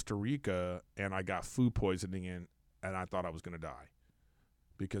to Costa Rica and I got food poisoning and I thought I was gonna die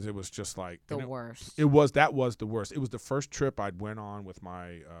because it was just like The worst. That was the worst. It was the first trip I'd went on with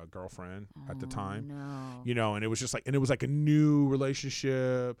my girlfriend at the time. No. And it was just like, and it was like a new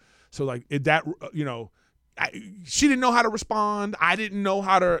relationship. So like she didn't know how to respond. I didn't know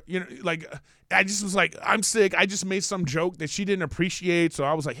how to, I just was like, I'm sick. I just made some joke that she didn't appreciate. So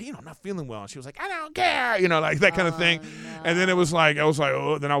I was like, hey, I'm not feeling well. And she was like, I don't care, like that kind of thing. No. And then it was like, I was like,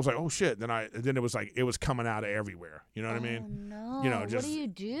 oh, then I was like, oh shit. Then it was like, it was coming out of everywhere. You know what I mean? No. Just, what do you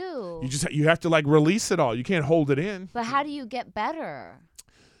do? You have to like release it all. You can't hold it in. But how do you get better?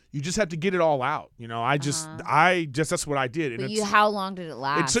 You just have to get it all out. That's what I did. But how long did it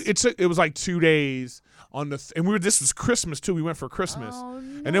last? It was like 2 days on this was Christmas too. We went for Christmas. Oh,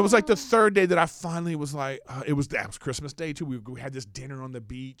 no. And it was like the third day that I finally was like, that was Christmas Day too. We had this dinner on the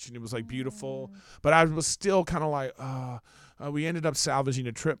beach and it was like beautiful. But I was still kind of like, we ended up salvaging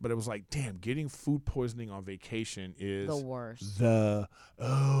the trip, but it was like, damn, getting food poisoning on vacation is the worst.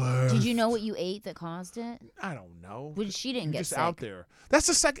 Did you know what you ate that caused it? I don't know. She didn't You're get just sick. out there. That's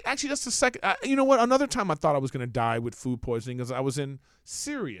the second. Actually, that's the second. You know what? Another time I thought I was going to die with food poisoning is I was in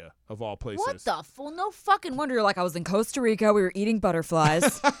Syria, of all places. What the fool? No fucking wonder you're like, I was in Costa Rica. We were eating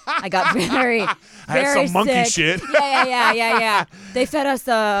butterflies. I got very, I very had some monkey sick. shit. Yeah. They fed us.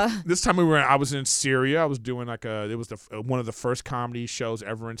 This time I was in Syria. I was doing like it was one of the first comedy shows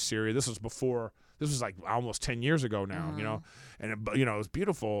ever in Syria. This was before This was like almost 10 years ago now, you know, and it was a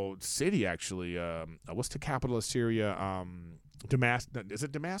beautiful city actually. What's the capital of Syria? Damascus? Is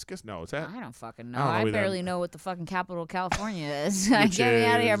it Damascus? No, is that? I don't fucking know. I don't know I either. barely know what the fucking capital of California is. Get me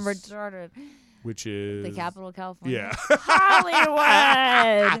out of here. I'm retarded. Which is The capital of California? Yeah.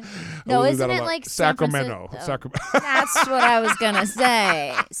 Hollywood. No, believe isn't that a it lot. like San Sacramento? Francisco? Sacramento. That's what I was going to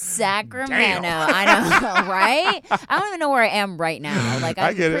say. Sacramento. Damn. I know, right? I don't even know where I am right now. Like,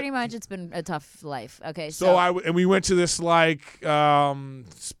 I get it. pretty much, it's been a tough life. Okay, So and we went to this like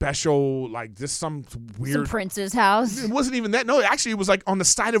special, like this some weird some prince's house. It wasn't even that. No, actually, it was like on the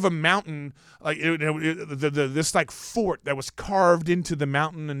side of a mountain, like this like fort that was carved into the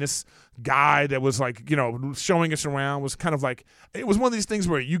mountain, and this guy that was like showing us around was kind of like, it was one of these things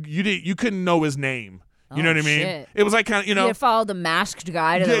where you couldn't know his name. You know what I mean? Shit. It was like kind of You had followed the masked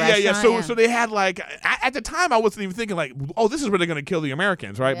guy to the restaurant. So they had like at the time I wasn't even thinking like, oh, this is where they're gonna kill the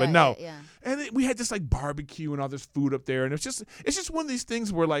Americans, right? But no. Yeah. And we had this like barbecue and all this food up there, and it's just one of these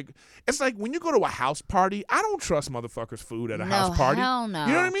things where like it's like when you go to a house party, I don't trust motherfuckers' food at a house party. Hell no.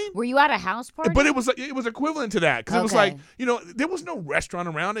 You know what I mean? Were you at a house party? But it was equivalent to that because it was Okay. like there was no restaurant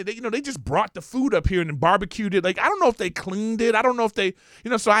around it. They just brought the food up here and barbecued it. Like I don't know if they cleaned it. I don't know if they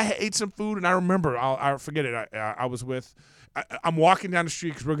So I ate some food and I remember I forget it. I was with. I'm walking down the street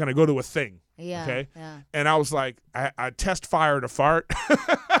because we're gonna go to a thing. Yeah. Okay. Yeah. And I was like, I test fired a fart.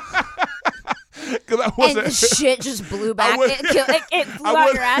 Because I wasn't. And the shit just blew back. was- It flew I out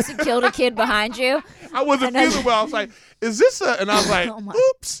was- your ass and killed a kid behind you. I wasn't feeling well. I was like, "Is this a?" And I was like, Oh my-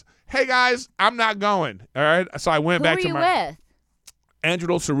 "Oops, hey guys, I'm not going." All right. So I went Who back were to you my with?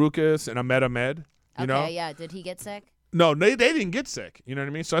 Angelo Sarukas and Ahmed Ahmed. You know? Yeah. Did he get sick? No, they didn't get sick. You know what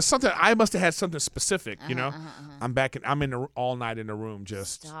I mean? So it's something I must have had something specific. I'm in all night in the room,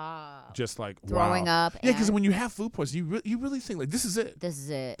 Stop. just like Throwing wow. up. Yeah, because and- when you have food poisoning, you really think like this is it. This is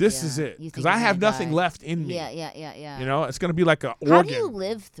it. This yeah. is it. You Because think I you're have gonna nothing die. left in me. Yeah. You know, it's gonna be like a organ. How do you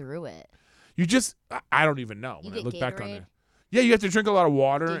live through it? You just I don't even know You when I get look back on Gatorade? it. Yeah, you have to drink a lot of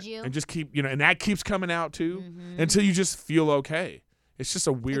water Did you? and just keep and that keeps coming out too until you just feel okay. It's just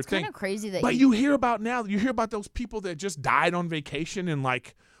a weird It's thing. kind of crazy that But you hear about those people that just died on vacation in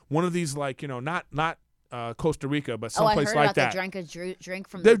like one of these like not Costa Rica, but I someplace heard like about that. they drank a drink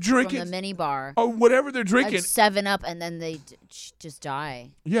from They're the drinking- mini bar. Or whatever they're drinking. 7-Up, and then they just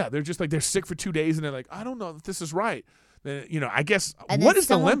die. Yeah, they're just like they're sick for 2 days and they're like, I don't know if this is right. Then I guess And what then is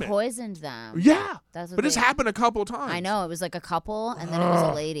the someone limit? poisoned them. Yeah, That's what but it's they- happened a couple times. I know. It was like a couple, and then it was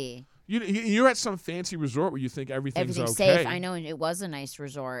a lady. You're at some fancy resort where you think everything's okay. safe. I know, and it was a nice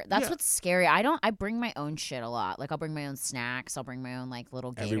resort. That's Yeah. what's scary. I bring my own shit a lot. Like I'll bring my own snacks. I'll bring my own like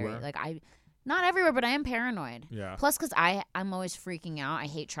little Everywhere? Gatorade. Like not everywhere, but I am paranoid. Yeah. Plus, because I'm always freaking out. I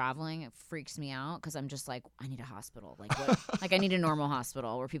hate traveling. It freaks me out because I'm just like, I need a hospital. Like what? Like I need a normal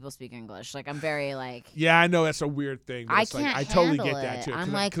hospital where people speak English. Like I'm very like. Yeah, I know that's a weird thing. But I it's like, can't I totally handle get that it. too.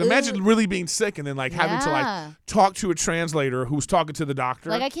 I'm like, because imagine really being sick and then like having to Yeah. like talk to a translator who's talking to the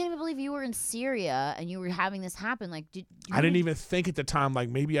doctor. Like I can't even believe you were in Syria and you were having this happen. Like I didn't even think at the time like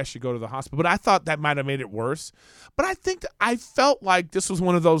maybe I should go to the hospital, but I thought that might have made it worse. But I think that I felt like this was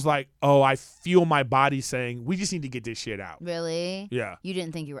one of those like, oh, I feel my body saying we just need to get this shit out. Really. Yeah. You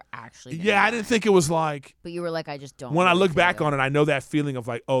didn't think you were actually. Gonna Yeah, I die. didn't think it was like. But you were like, I just don't. When I really look feel back it. on it, I know that feeling of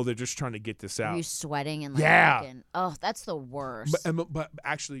like, oh, they're just trying to get this Were out. you sweating and like, Yeah. fucking- oh, that's the worst. But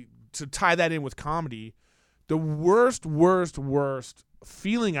actually, to tie that in with comedy, the worst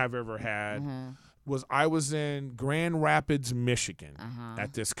feeling I've ever had was I was in Grand Rapids, Michigan,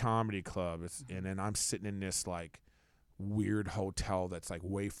 at this comedy club, and then I'm sitting in this like weird hotel that's like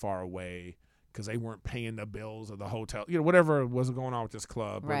way far away because they weren't paying the bills of the hotel, whatever was going on with this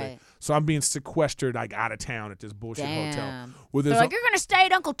club. Right. So I'm being sequestered like out of town at this bullshit hotel. Damn. Where They're there's like, you're gonna stay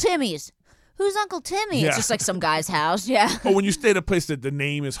at Uncle Timmy's. Who's Uncle Timmy? Yeah. It's just like some guy's house. Yeah. oh, when you stay at a place that the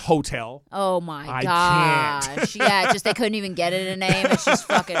name is hotel. Oh my I gosh. can't. Yeah, it's just they couldn't even get it a name. It's just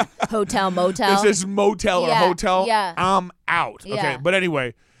fucking hotel motel. It's this motel Yeah, or hotel. yeah. I'm out. Okay. Yeah. But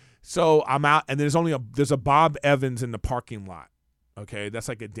anyway, so I'm out and there's a Bob Evans in the parking lot. Okay. That's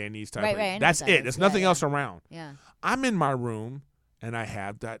like a Denny's type Right, of right, I know That's what that it. is. There's Yeah, nothing yeah. else around. Yeah. I'm in my room and I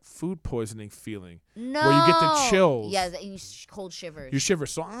have that food poisoning feeling. No. Where you get the chills. Yeah, and cold shivers. You shiver.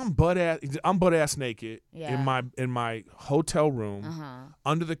 So I'm butt ass naked Yeah. in my hotel room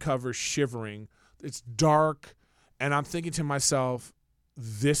under the covers shivering. It's dark and I'm thinking to myself,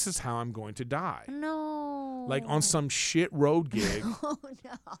 this is how I'm going to die. No. Like on some shit road gig Oh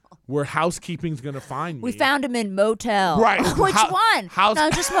no. where housekeeping's gonna find me. We found him in motel. Right. Which one? House-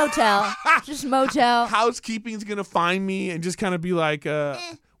 No, just motel. Just motel. Housekeeping's gonna find me and just kind of be like,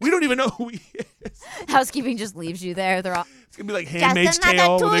 We don't even know who he is. Housekeeping just leaves you there. They're all It's going to be like Handmaid's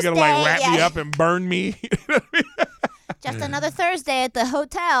Tale where they're going to like wrap me up and burn me. just another Thursday at the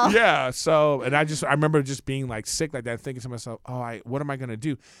hotel. Yeah. So, and I remember just being like sick like that, thinking to myself, what am I going to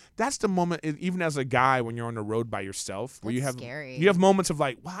do? That's the moment, even as a guy, when you're on the road by yourself, where That's scary. you have moments of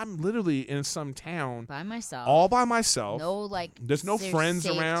like, well, I'm literally in some town By myself. all by myself. No, there's no friends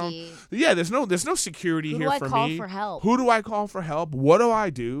safety. around. Yeah, there's no security Who here do I for call me. for help? Who do I call for help? What do I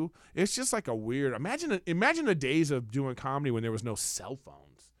do? It's just like a weird. Imagine the days of doing comedy when there was no cell phones.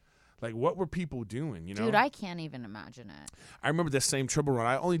 Like, what were people doing, you know? Dude, I can't even imagine it. I remember this same triple run.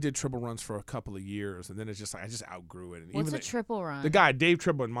 I only did triple runs for a couple of years, and then it's just like I just outgrew it. And What's a triple run? The guy, Dave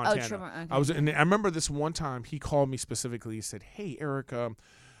Tribble in Montana. Oh, triple, okay. I remember this one time he called me specifically. He said, "Hey, Erica,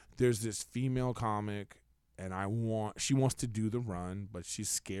 there's this female comic, and she wants to do the run, but she's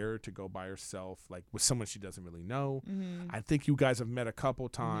scared to go by herself, like with someone she doesn't really know. Mm-hmm. I think you guys have met a couple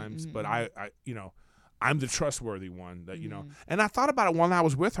times, but I I'm the trustworthy one that, you know." And I thought about it when I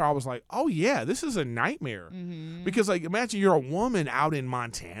was with her. I was like, oh, yeah, this is a nightmare. Mm-hmm. Because, like, imagine you're a woman out in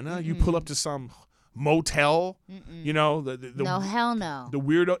Montana. You pull up to some motel, you know. No, hell no. The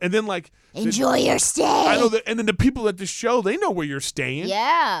weirdo. And then, like. Enjoy your stay. I know that. And then the people at the show, they know where you're staying.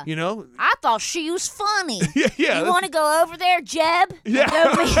 Yeah. You know. I thought she was funny. Yeah. You want to go over there, Jeb? Yeah.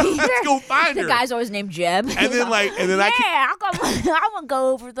 Let's go find her. The guy's always named Jeb. And then, like, I want to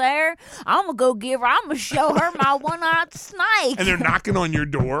go over there. I'm going to go give her, I'm going to show her my one-eyed snake. And they're knocking on your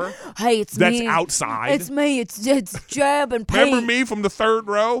door. Hey, it's me. That's outside. It's me. It's Jeb and Pete. Remember me from the third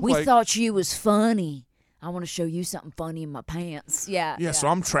row? We thought she was funny. I want to show you something funny in my pants. Yeah. So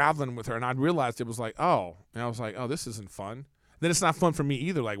I'm traveling with her, and I realized it was like, and I was like, this isn't fun. Then it's not fun for me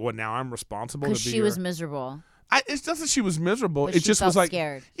either. Like, what, now I'm responsible to be Because she was miserable. It's not that she was miserable. But it she just felt was like,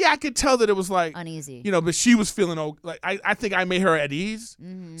 scared. Yeah, I could tell that it was like uneasy. You know, but she was feeling like I think I made her at ease.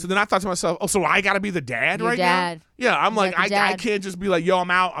 Mm-hmm. So then I thought to myself, so I got to be the dad Your right dad. now? Yeah, I'm like, I can't just be like, yo,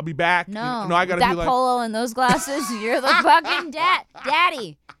 I'm out, I'll be back. No, I got to be like. that polo and those glasses, you're the fucking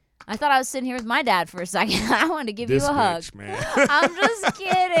daddy. I thought I was sitting here with my dad for a second. I wanted to give you a hug. Man. I'm just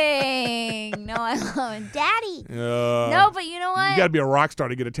kidding. No, I love him. Daddy. No, but you know what? You got to be a rock star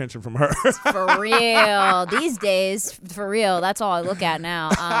to get attention from her. For real. These days, for real. That's all I look at now.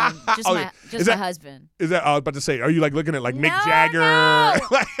 Just my husband. Is that, I was about to say, are you like looking at like Mick Jagger? No.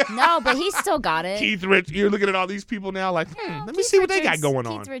 No, but he's still got it. Keith Richards. You're looking at all these people now like, let me see what they got going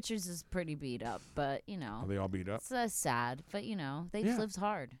on. Keith Richards is pretty beat up, but you know. Are they all beat up? It's sad, but you know, they've lived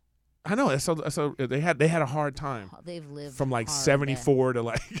hard. I know. So they had a hard time. They've lived from like hard, 74 to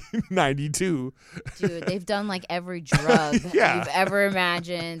like 92. Dude, they've done like every drug you've ever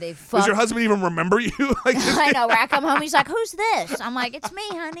imagined. They fucked. Does your husband even remember you? Like, I know. Where I come home, he's like, "Who's this?" I'm like, "It's me,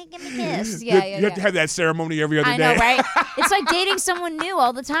 honey. Give me a kiss." You have to have that ceremony every other day. I know, right? It's like dating someone new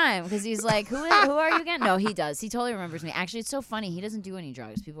all the time because he's like, "Who are you again?" No, he does. He totally remembers me. Actually, it's so funny. He doesn't do any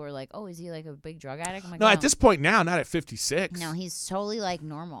drugs. People are like, "Oh, is he like a big drug addict?" I'm like, no, at this point now, not at 56. No, he's totally like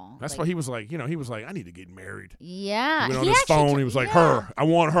normal. That's why he was like, he was like, I need to get married. Yeah. He went on his phone. He was like, her. I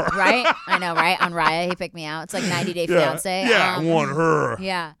want her. Right? I know, right? On Raya, he picked me out. It's like 90 Day Fiance. Yeah, I want her.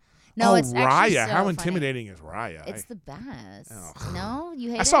 Yeah. No, it's actually Raya. so How funny. intimidating is Raya? It's the best. No,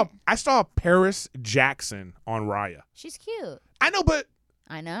 you hate I saw Paris Jackson on Raya. She's cute. I know, but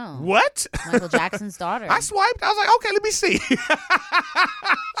I know. What? Michael Jackson's daughter. I swiped. I was like, okay, let me see.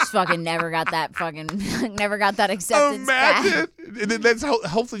 Just fucking never got that acceptance. Imagine. And then that's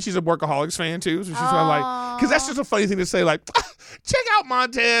hopefully she's a Workaholics fan too. So she's kind of like, because that's just a funny thing to say. Like, check out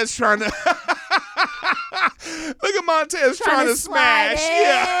Montez trying to. Look at Montez trying to smash.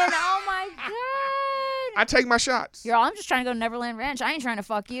 Yeah. Oh my god. I take my shots. I'm just trying to go to Neverland Ranch. I ain't trying to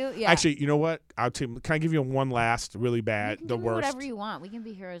fuck you. Yeah. Actually, you know what? Can I give you one last really bad, the worst? Whatever you want. We can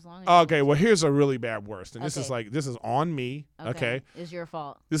be here as long as. Okay. Well, here's a really bad worst, and this is on me. Okay. It's your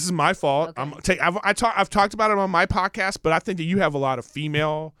fault. This is my fault. Okay. I've talked about it on my podcast, but I think that you have a lot of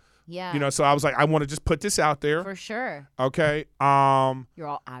female. Yeah. You know, so I was like, I want to just put this out there. For sure. Okay. You're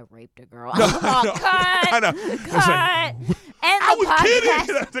all, I raped a girl. No, cut. I know. Cut. And I the was podcast.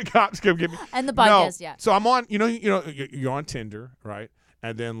 kidding. The cops kept getting me. And the podcast, yeah. So I'm on, you're on Tinder, right?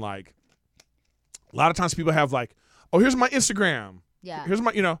 And then like, a lot of times people have like, oh, here's my Instagram. Yeah. Here's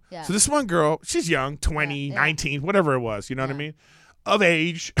my, Yeah. So this one girl, she's young, 20, 19, whatever it was, you know what I mean? Of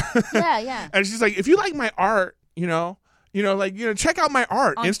age. Yeah. And she's like, if you like my art, check out my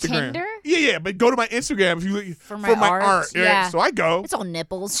art. On Instagram. Tinder? Yeah, but go to my Instagram if you for my art. Yeah. So I go. It's all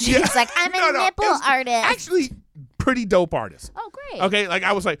nipples. She's like, I'm a nipple artist. Actually, pretty dope artist. Oh, great. Okay, like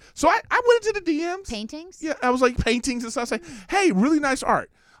I was like, so I went into the DMs. Paintings? Yeah, I was like paintings and stuff. I was like, hey, really nice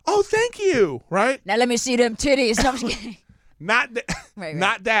art. Oh, thank you. Right? Now let me see them titties. No, I'm just kidding. Not that, Right,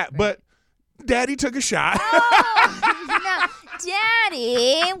 not that, but Daddy took a shot. Oh, no.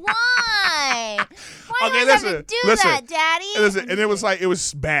 Daddy, why? Why Okay, do I have to listen, do listen, that, Daddy? Listen, and it was like, it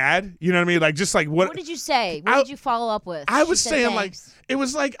was bad. You know what I mean? Like, just like What did you say? What did you follow up with? I She was said saying thanks. like, it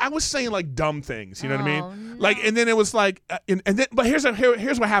was like, I was saying like dumb things. You know what I Oh, mean? no. Like, and then it was like, and then, but here's what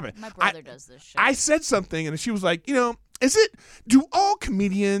happened. My brother does this shit. I said something, and she was like, do all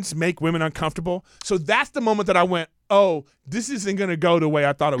comedians make women uncomfortable? So that's the moment that I went, oh, this isn't going to go the way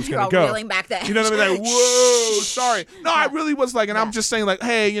I thought it was You're going all to go. reeling back then. You know what I mean? Like, whoa, sorry. No, I really was like, and I'm just saying like,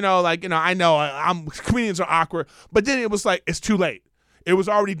 hey, I know comedians are awkward. But then it was like, it's too late. It was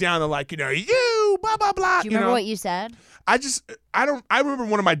already down to like, you, blah, blah, blah. Do you remember what you said? I remember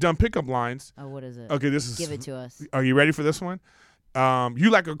one of my dumb pickup lines. Oh, what is it? Okay, this is. Give it to us. Are you ready for this one? You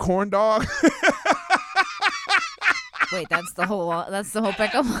like a corn dog? Wait, that's the whole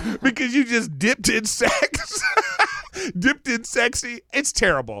pickup line? Because you just dipped in sex. Dipped in sexy. It's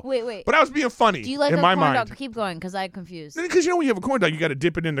terrible. Wait. But I was being funny Do you like in a my corn mind. dog? Keep going, because I'm confused. Because when you have a corn dog, you got to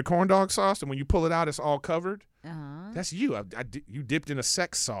dip it in the corn dog sauce, and when you pull it out, it's all covered. Uh-huh. That's you. You dipped in a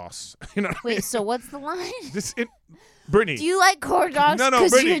sex sauce. You know what I mean? Wait, so what's the line? Brittany. Do you like corn dogs No,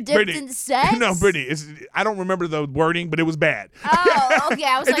 because Brittany, you're dipped Brittany. in sex? No, Brittany. I don't remember the wording, but it was bad. Oh, okay.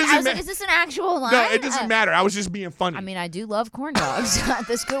 I was It doesn't like, is this an actual line? No, it doesn't matter. I was just being funny. I mean, I do love corn dogs.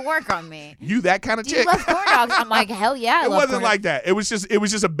 This could work on me. You that kind of Do chick. you love corn dogs? I'm like, hell yeah, I It love wasn't corn like that. It was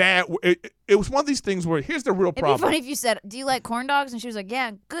just a bad. It was one of these things where here's the real It'd be problem, funny if you said, do you like corn dogs? And she was like,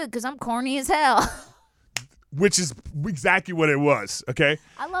 yeah, good, because I'm corny as hell. which is exactly what it was. Okay,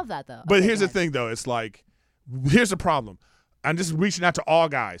 I love that, though. but Okay, here's go the thing, though. It's like, here's the problem. I'm just reaching out to all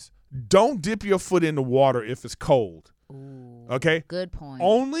guys. Don't dip your foot in the water if it's cold. Ooh, Okay. good point.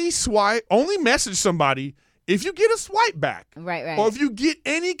 Only message somebody if you get a swipe back. Right. Or if you get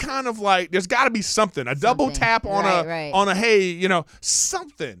any kind of like, there's got to be something. A double Something. tap on Right. on a hey,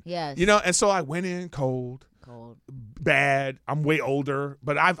 something. Yes. And so I went in cold, bad. I'm way older,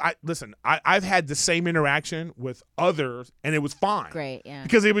 but I've had the same interaction with others, and it was fine. Great, yeah.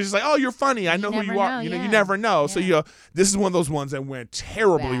 Because it was just like, oh, you're funny. I You know who never you are. know, You yeah. never know. So Yeah. this is one of those ones that went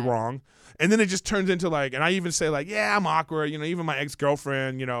terribly Bad. wrong. And then it just turns into like, and I even say like, yeah, I'm awkward. Even my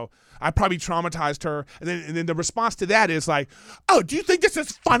ex-girlfriend, I probably traumatized her. And then the response to that is like, oh, do you think this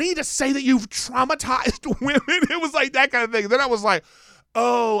is funny to say that you've traumatized women? It was like that kind of thing. Then I was like,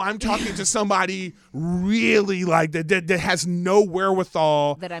 oh, I'm talking to somebody really like that has no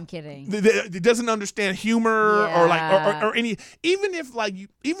wherewithal. That I'm kidding. That doesn't understand humor or like Yeah. or any even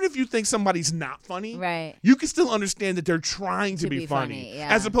if you think somebody's not funny, Right. you can still understand that they're trying to be funny,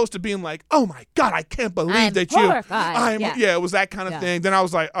 yeah. as opposed to being like, oh my god, I can't believe I'm that horrified. Yeah. it was that kind of Yeah. thing. Then I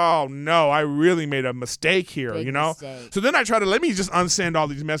was like, oh no, I really made a mistake here, Big mistake. So then I try to let me just unsend all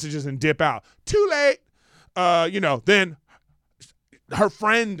these messages and dip out. Too late. Then her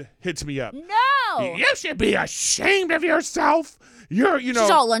friend hits me up. No. You should be ashamed of yourself. She's She's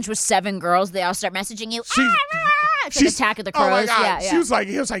all at lunch with 7 girls. They all start messaging you. She's- It's like Attack of the Crows. Oh my God. Yeah. She was like,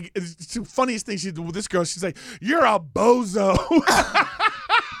 it was like, it's the funniest thing she did with this girl. She's like, you're a bozo.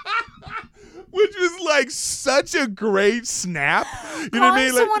 Which was like such a great snap. You know what I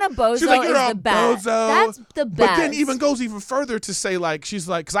mean? Calling someone a bozo she's like, you're is a the best. bozo. That's the But then best. even goes even further to say like, she's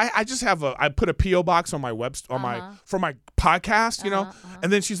like, because I just have I put a P.O. box on my for my podcast,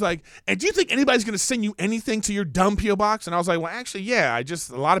 and then she's like, and do you think anybody's going to send you anything to your dumb P.O. box? And I was like, well, actually, yeah,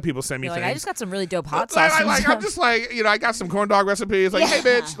 a lot of people send me You're things. like, I just got some really dope hot sauce. I'm just like, I got some corn dog recipes. Like, hey,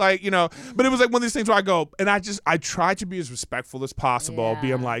 bitch. Like, but it was like one of these things where I go, and I try to be as respectful as possible, Yeah.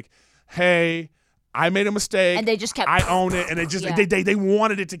 being like, hey, I made a mistake. And they just kept. I own it, and it just Yeah. they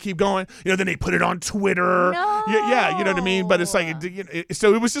wanted it to keep going. Then they put it on Twitter. No. Yeah, you know what I mean. But it's like,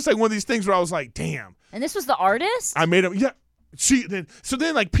 so it was just like one of these things where I was like, damn, And this was the artist? I made him. Yeah.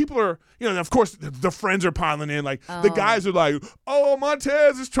 Then like people are, of course the friends are piling in, like the guys are like, oh,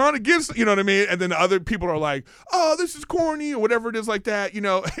 Montez is trying to get, you know what I mean? And then the other people are like, oh, this is corny or whatever it is like that.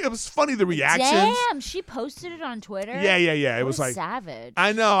 It was funny, the reactions. Damn, she posted it on Twitter? Yeah. It What was a like, savage.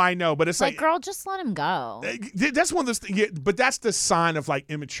 I know, but it's like, like, girl, just let him go. that's one of those things, yeah, but that's the sign of like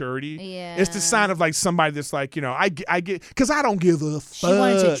immaturity. Yeah. It's the sign of like somebody that's like, I get, because I don't give a fuck. She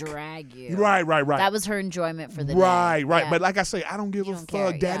wanted to drag you. Right. That was her enjoyment for the day. Right. Yeah. But like I say, I don't give a don't fuck.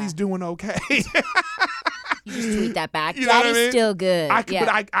 care, Daddy's yeah. doing okay. You just tweet that back. You know what Daddy's I mean? still good.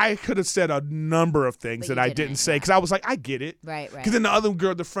 But I could have said a number of things But that you I didn't didn't, say yeah. because I was like, I get it. Right. Because then the other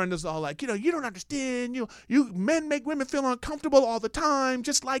girl, the friend, is all like, you don't understand. You men make women feel uncomfortable all the time,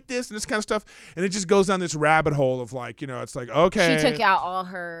 just like this and this kind of stuff. And it just goes down this rabbit hole of like, it's like, okay. She took out all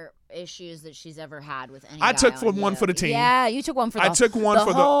her issues that she's ever had with any I guy took on one you. for the team. Yeah, you took one for the I took one the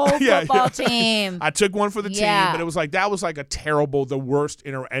for whole the football team. I took one for the team, Yeah. but it was like that was like a terrible, the worst.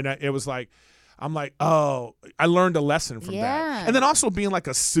 And it was like, I'm like, oh, I learned a lesson from Yeah. that. And then also being like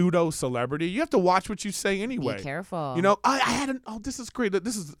a pseudo celebrity, you have to watch what you say anyway. Be careful. I had this is great.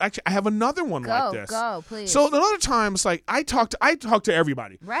 This is actually I have another one like this. Go, please. So another time it's like I talk to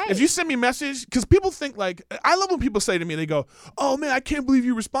everybody. Right. If you send me a message, because people think like I love when people say to me, they go, "Oh man, I can't believe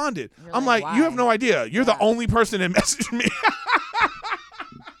you responded." You're I'm like, like, you have why? no idea. You're the only person that messaged me.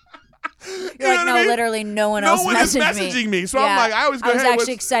 You're like, no, literally no one else is messaged messaging me. So Yeah. I'm like, I always go I was ahead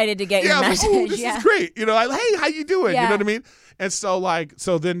actually with, excited to get yeah, your I'm like, message. oh, this is great. Like, hey, how you doing? Yeah. You know what I mean? And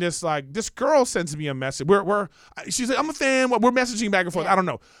so then this girl sends me a message. She's like, I'm a fan. We're messaging back and forth. Yeah. I don't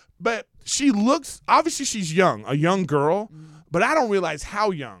know. But she looks, obviously she's young, a young girl, but I don't realize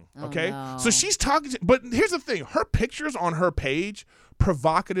how young. Okay. no. So she's talking but here's the thing. Her pictures on her page,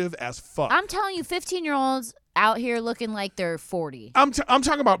 provocative as fuck. I'm telling you, 15-year-olds out here looking like they're 40. I'm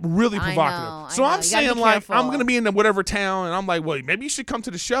talking about really I provocative. know, So I know. I'm You gotta saying be like careful. I'm gonna be in whatever town, and I'm like, well, maybe you should come to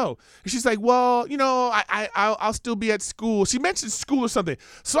the show. And she's like, well, I'll still be at school. She mentioned school or something.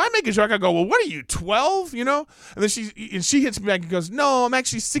 So I make a joke. I go, well, what are you, 12? And then she hits me back and goes, no, I'm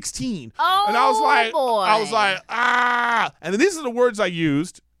actually 16. Oh, and I was boy. like, ah. And then these are the words I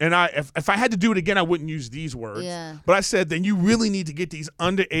used. And if I had to do it again, I wouldn't use these words. Yeah. But I said, then you really need to get these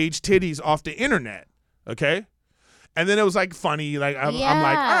underage titties off the internet, okay? And then it was like funny, like I'm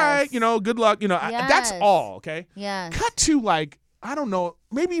like, all right, good luck, that's all, okay? Yeah. Cut to like, I don't know,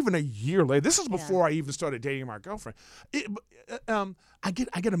 maybe even a year later. This is before I even started dating my girlfriend. I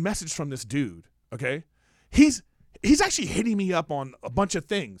get a message from this dude, okay? He's actually hitting me up on a bunch of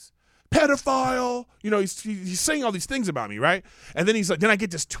things. Pedophile, he's saying all these things about me, right? And then he's like, then I get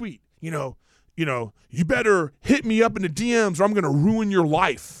this tweet, you better hit me up in the DMs or I'm gonna ruin your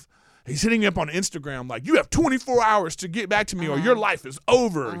life. He's hitting me up on Instagram like, you have 24 hours to get back to me or your life is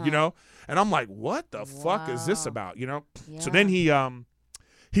over, And I'm like, what the fuck is this about, Yeah. So then he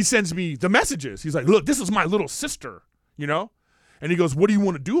sends me the messages. He's like, look, this is my little sister, And he goes, what do you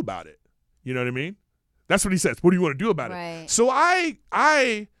want to do about it? You know what I mean? That's what he says. What do you want to do about Right. it? So I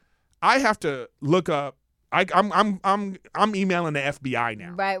have to look up. I'm emailing the FBI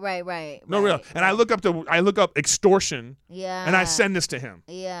now. Right. No, real. And I look up extortion. Yeah. And I send this to him.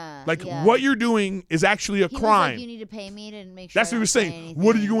 Yeah. Like yeah. what you're doing is actually a He was crime. like, you need to pay me to make sure. That's I what he was don't say saying.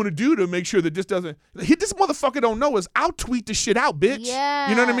 What are you anything." going to do to make sure that this doesn't? This motherfucker don't know is I'll tweet the shit out, bitch. Yeah,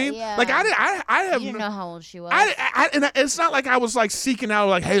 You know what I mean? yeah. Like I have. You didn't know how old she was. And it's not like I was like seeking out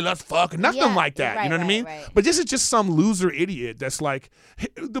like, hey, let's fuck, nothing Yeah, like that. right, you know what I mean? right. But this is just some loser idiot that's like,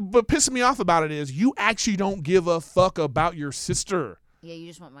 but pissing me off about it is you actually don't give a fuck about your sister. Yeah, you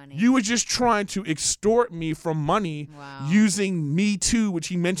just want money. You were just trying to extort me from money Wow. using Me Too, which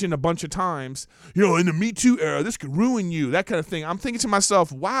he mentioned a bunch of times. In the Me Too era, this could ruin you, that kind of thing. I'm thinking to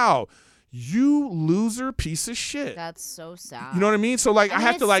myself, wow, you loser piece of shit. That's so sad. You know what I mean? So like, I mean,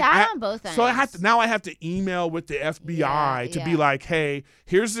 have to it's like, sad on both so I ends. I have to email with the FBI to be yeah. like, hey,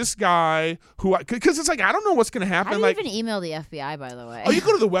 here's this guy who, because it's like I don't know what's gonna happen. How do you like, even email the FBI, by the way? oh, you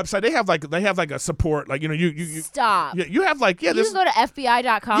go to the website. They have like a support, like you Stop. Yeah, you have like You this. can go to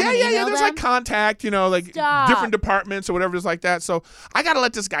FBI.com Yeah, and yeah. email There's them? like contact, like Stop. different departments or whatever it's like that. So I gotta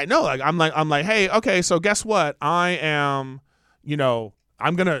let this guy know. Like I'm like, hey, okay, so guess what? I am,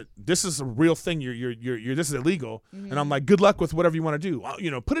 this is a real thing. This is illegal. And I'm like, good luck with whatever you want to do.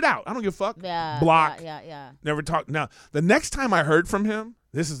 Put it out. I don't give a fuck. Yeah. Block. Yeah. Never talk. Now, the next time I heard from him,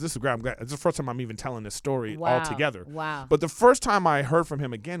 this is great. I'm glad. It's the first time I'm even telling this story Wow. all together. Wow. But the first time I heard from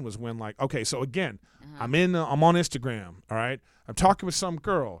him again was when okay, so again, I'm on Instagram. All right. I'm talking with some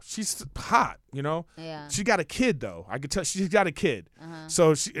girl. She's hot, Yeah. She got a kid though. I could tell she's got a kid.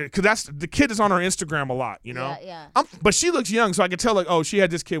 So because the kid is on her Instagram a lot, Yeah. But she looks young, so I could tell like, oh, she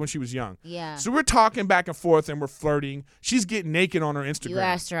had this kid when she was young. Yeah. So we're talking back and forth and we're flirting. She's getting naked on her Instagram. You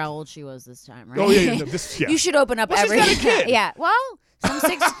asked her how old she was this time, right? Oh yeah. No, yeah. You should open up Well, she's every. got a kid. Yeah. Well, some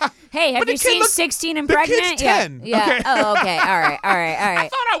six. Hey, have But the you kid seen looks- 16 and the Pregnant? kid's 10, Yeah. okay? Oh, okay. All right. I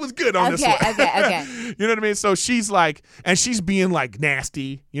thought I was good on this one. Okay. You know what I mean? So she's like, and she's being like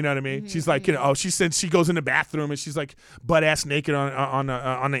nasty. You know what I mean? She's like, she said she goes in the bathroom and she's like butt ass naked on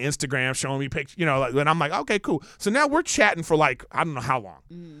the Instagram showing me pictures. And I'm like, okay, cool. So now we're chatting for like, I don't know how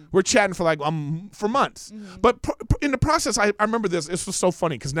long. We're chatting for like for months. But in the process, I remember this. This was so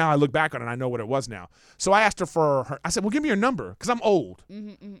funny because now I look back on it and I know what it was now. So I asked her for her. I said, well, give me your number because I'm old.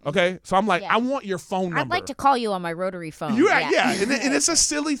 Okay? So I'm like, I want your phone number. I'd like to call you on my rotary phone. Yeah. And it's a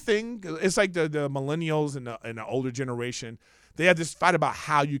silly thing. It's like the millennials and the older generation. They have this fight about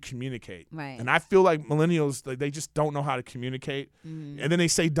how you communicate. Right. And I feel like millennials, they just don't know how to communicate. And then they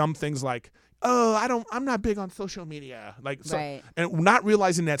say dumb things like, oh, I'm not big on social media. And not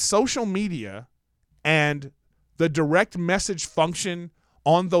realizing that social media and the direct message function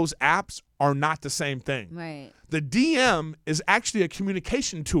on those apps are not the same thing. Right. The DM is actually a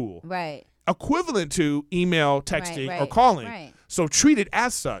communication tool. Right. Equivalent to email, texting, right, or calling. right. So treat it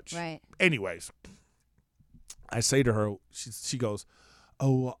as such. Right. Anyways, I say to her, she goes,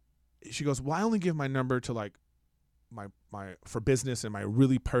 well, I only give my number to like my for business and my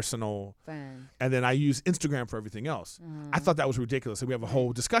really personal Friend. And then I use Instagram for everything else. I thought that was ridiculous. And we have a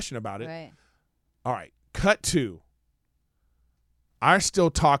whole discussion about it. Right. All right. Cut to. I'm still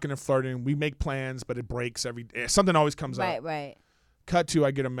talking and flirting. We make plans, but it breaks something always comes up. Right. Cut to,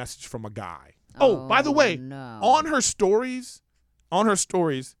 I get a message from a guy. Oh, by the way, no. on her stories,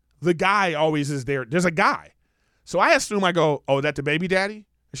 the guy always is there. There's a guy. So I assume, I go, oh, that the baby daddy?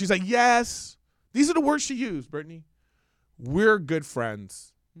 And she's like, yes. These are the words she used, Brittany. We're good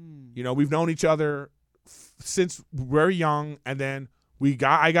friends. We've known each other since we're young, and then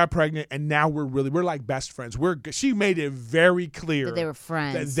I got pregnant, and now we're like best friends. She made it very clear that they were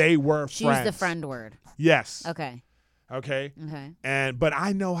friends. That they were friends. She used the friend word. Yes. Okay. But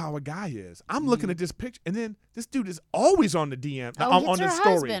I know how a guy is. I'm looking at this picture, and then this dude is always on the DM on the her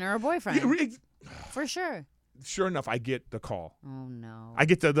story. Husband or her boyfriend. For sure. Sure enough, I get the call. Oh no. I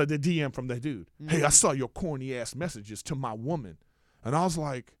get the DM from the dude. Hey, I saw your corny ass messages to my woman, and I was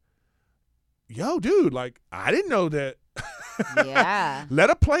like, yo, dude, like I didn't know that. Yeah.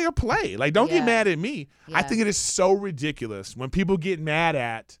 Let a player play. Like, don't get mad at me. Yeah. I think it is so ridiculous when people get mad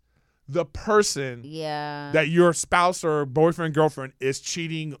at the person that your spouse or boyfriend, girlfriend is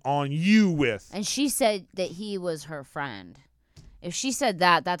cheating on you with. And she said that he was her friend. If she said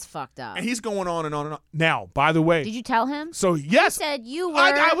that, that's fucked up. And he's going on and on and on. Now, by the way. Did you tell him? So, yes. He said you were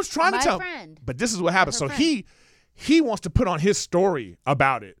I was trying to tell friend. But this is what happened. So, he wants to put on his story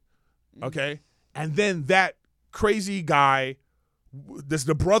about it. Okay? And then that crazy guy,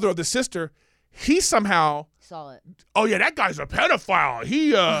 the brother of the sister, he somehow saw it. Oh, yeah, that guy's a pedophile.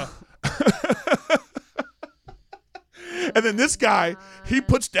 He, and then this guy, he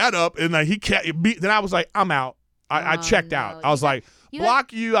puts that up, and he can't. Then I was like, I'm out. I checked out. I was like,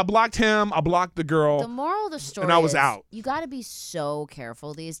 block you. I blocked him. I blocked the girl. The moral of the story and I was out. You got to be so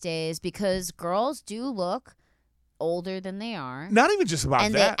careful these days because girls do look older than they are. Not even just about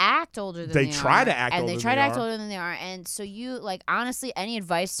and that. And they act older than they are. They try to act older than they are. And they try to act older than they are. And so you, like, honestly, any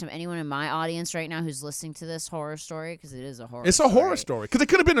advice to anyone in my audience right now who's listening to this horror story, because it is a horror story. It's a horror story. Because it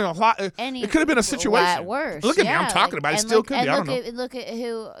could have been a lot. It could have been a situation. Worse. Look at me. I'm talking about it. It still could be. I don't know. Look at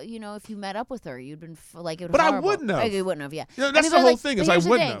who, if you met up with her, you'd been, like, it was But horrible. I wouldn't have. Like, you wouldn't have, yeah. That's the whole thing is I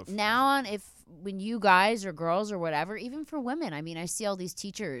wouldn't have. Now on, when you guys or girls or whatever, even for women, I mean, I see all these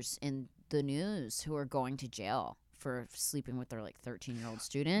teachers in the news who are going to jail for sleeping with their 13-year-old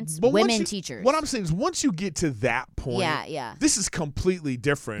students, but women teachers. What I'm saying is, once you get to that point, this is completely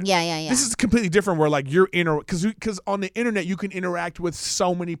different. Yeah. This is completely different. Where like you're because on the internet you can interact with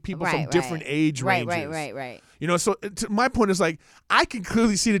so many people from different age ranges. Right. So my point is like I can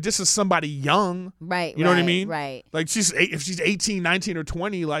clearly see that this is somebody young. Right. You know what I mean? Right. Like if she's 18, 19, or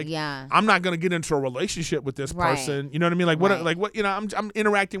 20, like I'm not gonna get into a relationship with this person. You know what I mean? Like what? I'm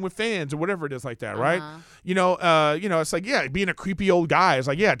interacting with fans or whatever it is like that, right? It's like, being a creepy old guy. It's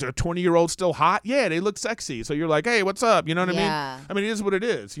like, a 20-year-old still hot. Yeah, they look sexy. So you're like, hey, what's up? You know what I mean? I mean, it is what it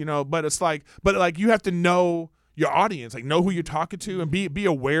is, but it's like, you have to know your audience, like know who you're talking to and be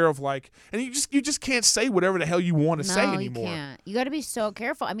aware of and you just can't say whatever the hell you want to say anymore. You can't. You got to be so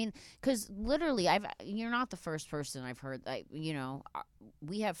careful. I mean, because literally, you're not the first person I've heard.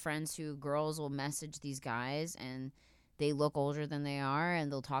 We have friends who girls will message these guys and they look older than they are,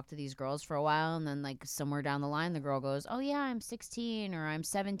 and they'll talk to these girls for a while, and then somewhere down the line, the girl goes, "Oh yeah, I'm 16 or I'm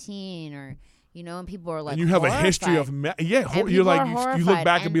 17 or." And people are like, and you have horrified. A history of, you're like, you look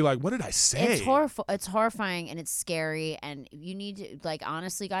back and be like, what did I say? It's horrifying and it's scary, and you need to,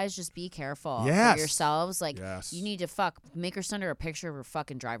 honestly, guys, just be careful for yourselves. You need to make her send her a picture of her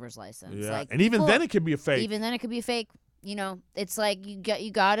fucking driver's license. And even then it could be a fake. Even then it could be a fake. you know, it's like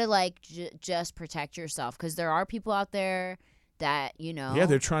you gotta like just protect yourself, because there are people out there that, you know. Yeah,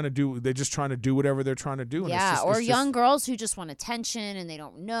 they're just trying to do whatever they're trying to do. And Yeah, it's just, or it's young just, girls who just want attention and they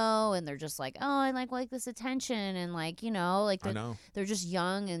don't know, and they're just like, oh, I like this attention, and like, you know, like I know. they're just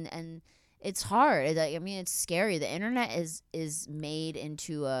young, and it's hard. I mean, it's scary. The internet is made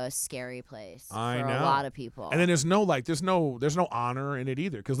into a scary place for a lot of people. And then there's no honor in it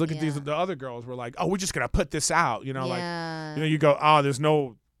either. Because look at the other girls were like, oh, we're just gonna put this out, you know, like, you know, you go, oh, there's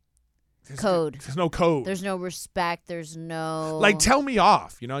no code. There's no code. There's no respect. There's no, like, tell me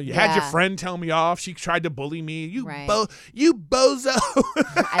off. You know, you had your friend tell me off. She tried to bully me. You bozo.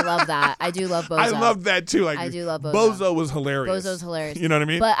 I love that. I do love bozo. I love that too. Like, I do love bozo. Bozo was hilarious. Bozo's hilarious. You know what I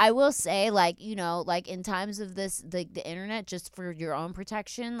mean? But I will say, like, you know, like in times of this, the internet, just for your own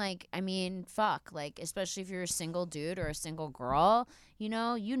protection, like, I mean, fuck, like, especially if you're a single dude or a single girl, you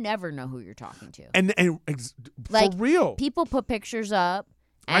know, you never know who you're talking to. And like, for real, people put pictures up.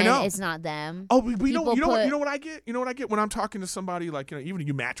 And I know it's not them. Oh, you know what I get? You know what I get when I'm talking to somebody, like, you know, even if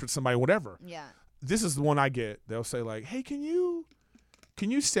you match with somebody, whatever. Yeah. This is the one I get. They'll say like, "Hey, can you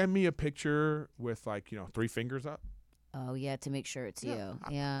send me a picture with, like, you know, 3 fingers up?" Oh yeah, to make sure it's you.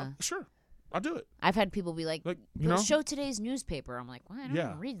 Yeah. Sure, I'll do it. I've had people be like, you know, show today's newspaper. I'm like, well, I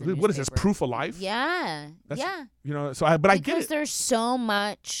don't read the newspaper. What is this, proof of life? Yeah. You know, so I get it. Because there's so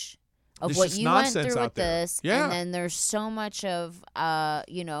much of there's what you went through with there. this, Yeah. and then there's so much of,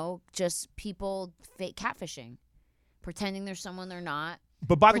 you know, just people fake catfishing, pretending they're someone they're not.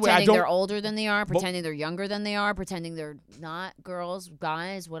 But by the way, pretending they're older than they are, pretending they're younger than they are, pretending they're not girls,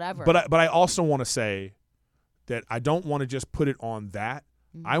 guys, whatever. But I also want to say that I don't want to just put it on that.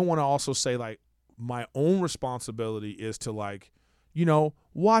 Mm-hmm. I want to also say, like, my own responsibility is to, like, you know,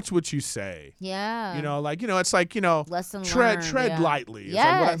 watch what you say. Yeah. You know, like, you know, it's like, you know, lesson tread learned, lightly.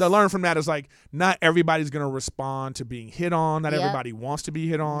 Yes. Like, what I learned from that is, like, not everybody's going to respond to being hit on. Not everybody wants to be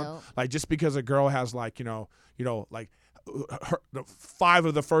hit on. Nope. Like, just because a girl has, like, you know, like, 5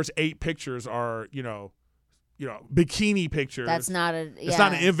 of the first 8 pictures are, you know, bikini pictures. That's not a. It's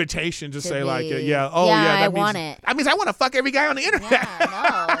not an invitation to say, like, I want it. That means I want to fuck every guy on the internet. Yeah,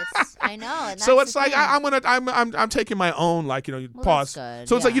 no, I know. And so it's like thing. I'm taking my own, like, you know, pause. That's good.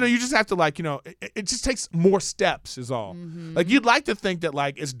 So it's like, you know, you just have to, like, you know, it just takes more steps is all. Mm-hmm. Like, you'd like to think that,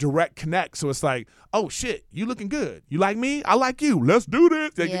 like, it's direct connect. So it's like, oh shit, you looking good. You like me? I like you. Let's do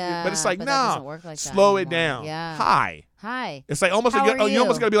this. Yeah, but it's like, that nah. doesn't work like that slow it anymore. down. Yeah. Hi. It's like almost How like are you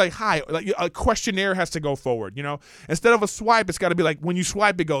almost you? got to be like, hi. Like, a questionnaire has to go forward, you know? Instead of a swipe, it's got to be like, when you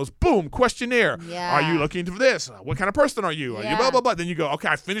swipe, it goes, boom, questionnaire. Yeah. Are you looking for this? What kind of person are you? Are you Yeah. blah, blah, blah? Then you go, okay,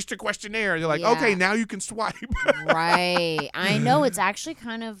 I finished the questionnaire. You're like, Yeah. okay, now you can swipe. Right. I know, it's actually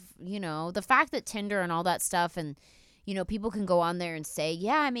kind of, you know, the fact that Tinder and all that stuff, and, you know, people can go on there and say,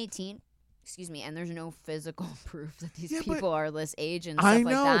 yeah, I'm 18. Excuse me, and there's no physical proof that these people are this age and stuff I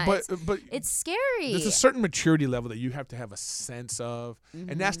know, like that. but it's scary. there's a certain maturity level that you have to have a sense of,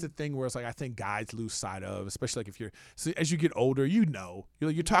 and that's Mm-hmm. the thing where it's like I think guys lose sight of, especially like if you're as you get older, you know,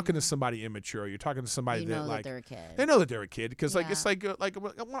 you're talking to somebody immature, you're talking to somebody You know that, like, that they're a kid. they know that they're a kid because like Yeah. it's like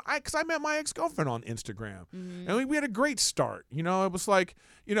because I met my ex-girlfriend on Instagram, Mm-hmm. and we had a great start. You know, it was like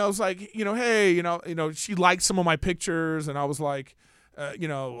hey, you know, she liked some of my pictures, and I was like. You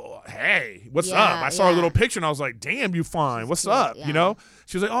know, hey, what's up? I saw her little picture and I was like, damn, you fine. What's cute, up? yeah. You know,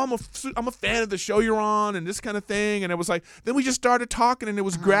 she was like, oh, I'm a fan of the show you're on and this kind of thing. And it was like, then we just started talking and it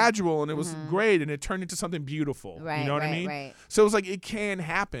was gradual and it was great and it turned into something beautiful. Right, you know what I right, mean? right. So it's like, it can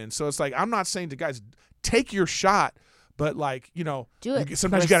happen. So it's like, I'm not saying to guys, take your shot, but like, you know, Do it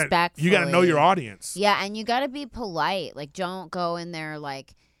sometimes you gotta know your audience. Yeah, and you got to be polite. Like, don't go in there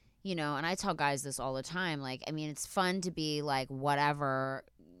like, you know, and I tell guys this all the time. Like, I mean, it's fun to be like whatever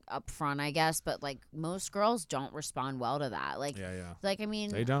up front, I guess, but like most girls don't respond well to that. Like, like, I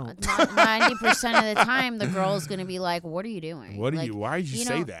mean, They don't. 90% of the time, the girl's going to be like, what are you doing? What are like, you? Why did you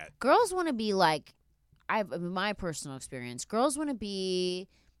say know, that? Girls want to be like, my personal experience, girls want to be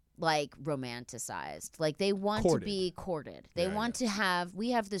like romanticized. Like, they want to be courted. They want to have, we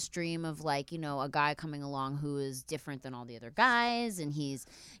have this dream of like, you know, a guy coming along who is different than all the other guys, and he's,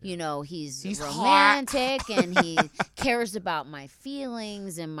 you know, he's romantic and he cares about my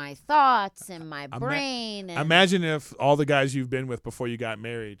feelings and my thoughts and my brain. And Imagine if all the guys you've been with before you got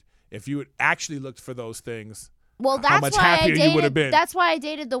married, if you had actually looked for those things. well, how that's much why happier I dated, you would have been. That's why I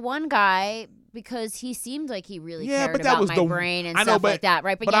dated the one guy, because he seemed like he really cared but that about was my brain and I know, stuff but, like that,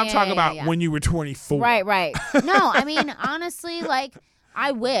 right? But I'm talking about when you were 24. Right. No, I mean, honestly, like,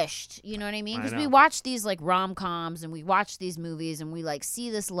 I wished, you know what I mean? I Because know. we watch these like rom-coms and we watch these movies and we like see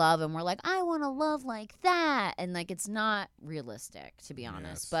this love and we're like, I want to love like that. And like, it's not realistic, to be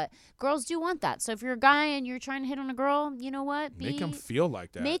honest. Yes. But girls do want that. So if you're a guy and you're trying to hit on a girl, you know what? Make them feel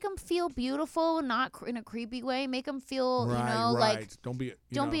like that. Make them feel beautiful, not in a creepy way. Make them feel, right, you know, right. like, don't be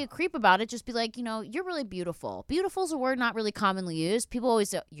be a creep about it. Just be like, you know, you're really beautiful. Beautiful is a word not really commonly used. People always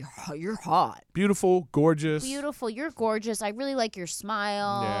say, you're hot. beautiful, gorgeous. Beautiful. You're gorgeous. I really like your smile.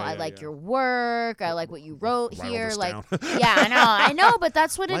 Yeah, I yeah, like yeah. your work. I like what you wrote Write all here. this Like, down. yeah, I know, but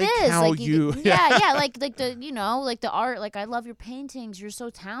that's what Like it is. how Like you- yeah, like the, you know, like the art. Like, I love your paintings. You're so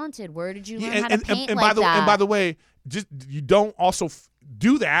talented. Where did you learn how to paint and like that? And by the way, just you don't also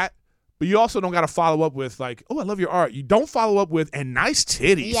do that, but you also don't got to follow up with like, oh, I love your art. You don't follow up with and nice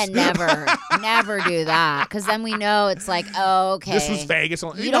titties. Yeah, never do that, because then we know it's like, oh, okay. This was Vegas.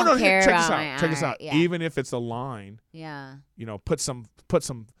 You don't care check this about out. my Check this art. out. Yeah. Even if it's a line, Yeah, you know, put some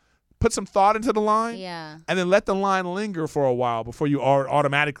thought into the line, yeah. and then let the line linger for a while before you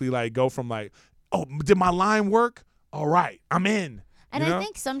automatically like go from like, oh, did my line work? All right, I'm in. And You know? I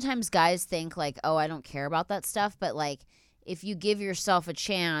think sometimes guys think like, oh, I don't care about that stuff. But like, if you give yourself a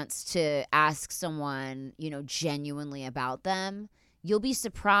chance to ask someone, you know, genuinely about them, you'll be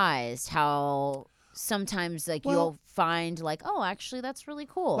surprised how sometimes like Well- you'll find like, oh, actually, that's really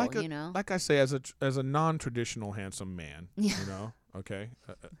cool. like you know? like I say, as a non-traditional handsome man, Yeah. you know, okay.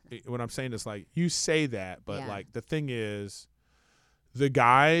 What I'm saying is like you say that, but Yeah. like the thing is, the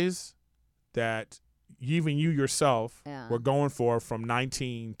guys that even you yourself Yeah. were going for from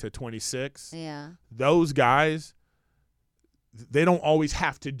 19 to 26, Yeah. those guys, they don't always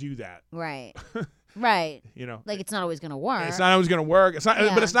have to do that, Right. Right. you know. Like, it's not always gonna work. It's not always going to work. It's not,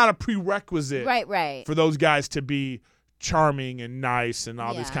 Yeah. but it's not a prerequisite Right. for those guys to be charming and nice and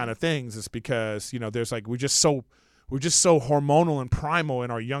all these Yeah. kind of things. It's because, you know, there's like we're just so hormonal and primal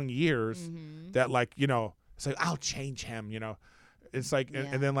in our young years Mhm. that like, you know, it's like I'll change him, you know. It's like Yeah.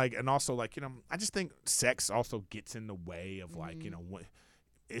 and then like and also like, you know, I just think sex also gets in the way of like, you know, what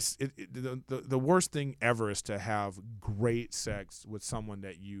the worst thing ever is to have great sex with someone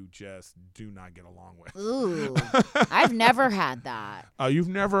that you just do not get along with. Ooh, I've never had that. You've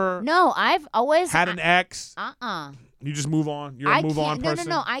never No, I've always had an ex. You just move on. You're a move on person.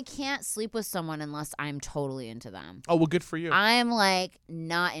 No. I can't sleep with someone unless I'm totally into them. Oh, well, good for you. I'm like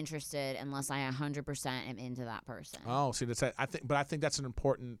not interested unless I 100% am into that person. Oh, see, I think that's an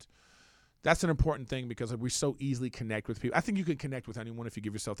important thing because we so easily connect with people. I think you can connect with anyone if you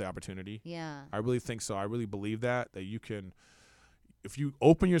give yourself the opportunity. Yeah. I really think so. I really believe that you can, if you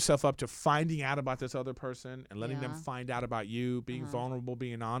open yourself up to finding out about this other person and letting them Yeah. find out about you, being Uh-huh. vulnerable,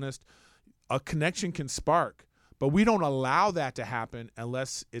 being honest, a connection can spark. But we don't allow that to happen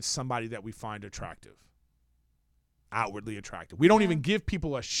unless it's somebody that we find attractive, outwardly attractive. We don't Yeah. even give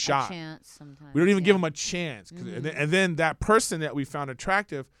people a shot. A chance sometimes. We don't even give yeah. them a chance. Mhm. And then that person that we found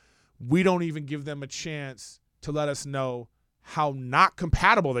attractive, we don't even give them a chance to let us know how not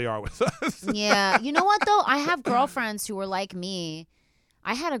compatible they are with us. Yeah. You know what, though? I have girlfriends who were like me.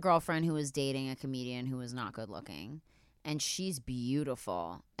 I had a girlfriend who was dating a comedian who was not good looking. And she's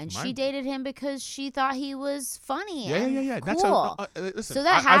beautiful. And she Mine- dated him because she thought he was funny. Yeah. and That's cool. listen, So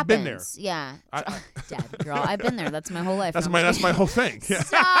that happens. I've been there. Yeah. I- Dead girl. I've been there. That's my whole life. That's No, my I'm just whole thing. Yeah.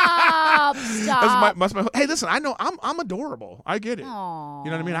 Stop. Stop. That's my. Hey, listen. I know I'm adorable. I get it. Aww. You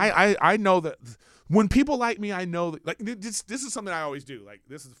know what I mean? I know that when people like me, I know that like this is something I always do. Like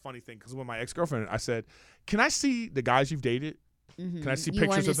this is a funny thing because with my ex-girlfriend, I said, "Can I see the guys you've dated?" Mhm. Can I see you pictures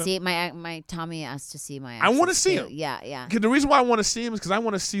wanted to of them? see my Tommy asked to see my. I wanna exes, see too. him. Yeah. 'Cause the reason why I want to see him is because I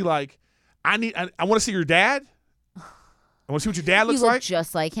want to see like I want to see your dad. I want to see what your dad You looks look like.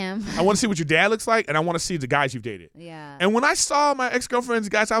 just like him. I want to see what your dad looks like, and I want to see the guys you've dated. Yeah. And when I saw my ex-girlfriend's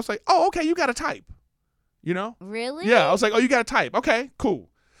guys, I was like, "Oh, okay, you got a type." You know? Really? Yeah, I was like, "Oh, you got a type. Okay, cool."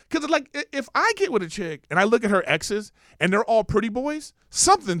 Because like, if I get with a chick and I look at her exes and they're all pretty boys,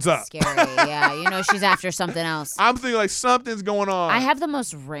 something's up. Scary. Yeah. You know she's after something else. I'm thinking like something's going on. I have the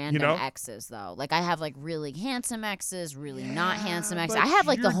most random know? exes though. Like I have like really handsome exes, really not handsome exes. But I have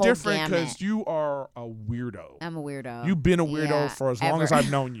like the you're whole different gamut. because you are a weirdo. I'm a weirdo. You've been a weirdo Yeah, for as long ever. as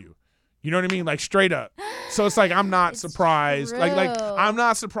I've known you. You know what I mean? Like straight up. So it's like I'm not It's surprised. Like true. I'm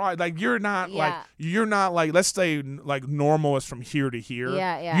not surprised. Like you're not like let's say like normal is from here to here.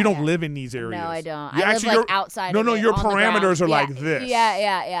 Yeah, You don't yeah. live in these areas. No, I don't. You I actually- live you're- like outside. No, of no, it, your on the ground. parameters are Yeah, like this.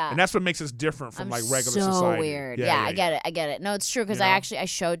 Yeah. And that's what makes us different from I'm like regular so society. weird. Yeah, I get it. No, it's true because You I know? actually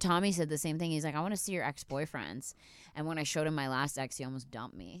showed Tommy said the same thing. He's like, I want to see your ex-boyfriends, And when I showed him my last ex, he almost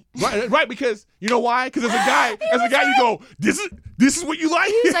dumped me. Right, because you know why? Because as a guy, you go, this is what you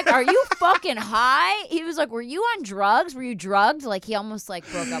like. He's like, "Are you fucking high?" He was like, "Were you on drugs? Were you drugged?" Like he almost like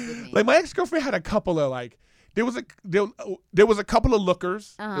broke up with me. Like my ex-girlfriend had a couple of like there was a couple of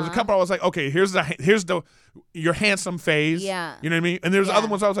lookers. There was a couple I was like, okay, here's the your handsome phase. Yeah. You know what I mean? And there's other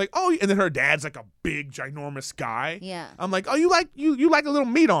ones I was like, oh, and then her dad's like a big ginormous guy. Yeah. I'm like, oh, you like a little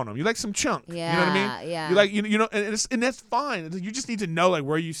meat on him. You like some chunk. Yeah. You know what I mean? Yeah. You like you know and that's fine. You just need to know like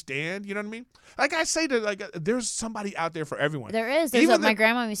where you stand, you know what I mean? Like I say to like there's somebody out there for everyone. There is. My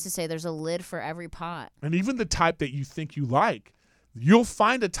grandma used to say there's a lid for every pot. And even the type that you think you like, you'll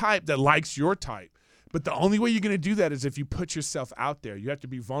find a type that likes your type. But the only way you're going to do that is if you put yourself out there. You have to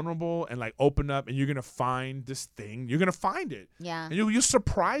be vulnerable and like open up, and you're going to find this thing. You're going to find it. Yeah. And you'll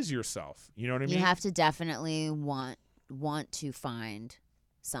surprise yourself. You know what I mean? You have to definitely want to find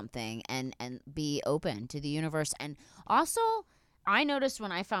something and be open to the universe. And also, I noticed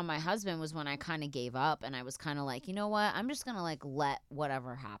when I found my husband was when I kind of gave up, and I was kind of like, you know what? I'm just going to like let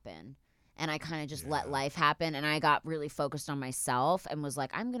whatever happen. And I kind of just let life happen, and I got really focused on myself and was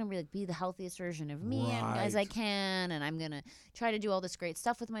like, I'm going to really be the healthiest version of me as I can, and I'm going to try to do all this great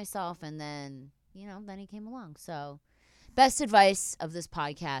stuff with myself. And then, then he came along. So best advice of this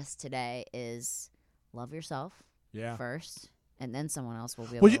podcast today is love yourself first, and then someone else will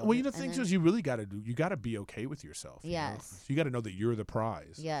be able to love the thing is you really got to do, you got to be okay with yourself. Yes. So you got to know that you're the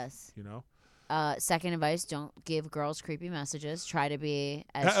prize. Yes. You know? Second advice: don't give girls creepy messages. Try to be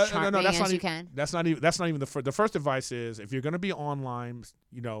as charming as you can. That's not even the first. The first advice is if you're going to be online,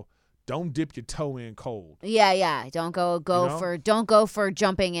 don't dip your toe in cold. Yeah. Don't go for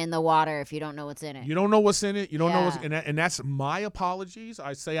jumping in the water if you don't know what's in it. You don't know what's in it. You don't know what's in it, and that's my apologies.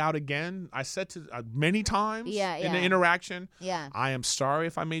 I say out again. I said to many times in the interaction. Yeah. I am sorry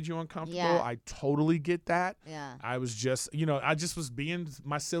if I made you uncomfortable. Yeah. I totally get that. Yeah. I was just, I just was being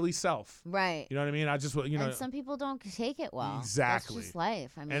my silly self. Right. You know what I mean? I just, And some people don't take it well. Exactly. That's just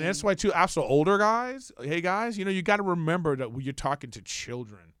life. I mean, and that's why too. Also, older guys. Hey guys, you got to remember that you're talking to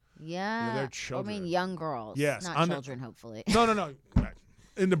children. Yeah. They're children. I mean, young girls. Yes. Not children, hopefully. No.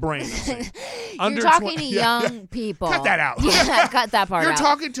 In the brain. You're talking to young people. Cut that out. Yeah, cut that part out. You're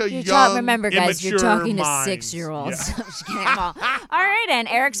talking to young, remember, guys, you're talking minds. to 6-year-olds. Yeah. I'm just kidding. All right, and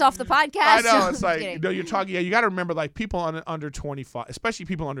Eric's off the podcast. I know. It's like, you're talking, you got to remember, like, people under 25, especially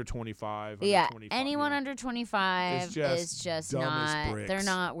people under 25. Yeah, 25, anyone under 25 is just dumb as not, bricks. they're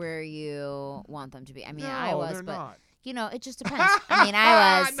not where you want them to be. I mean, No, I was, they're but... not. It just depends. I mean,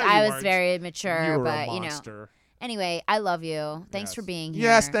 I was very mature, You were but a monster. Anyway, I love you. Thanks for being here.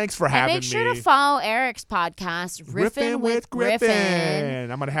 Yes, thanks for having me. And make sure to follow Eric's podcast, Riffin' with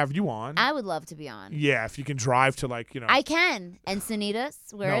Griffin. I'm going to have you on. I would love to be on. Yeah, if you can drive to I can.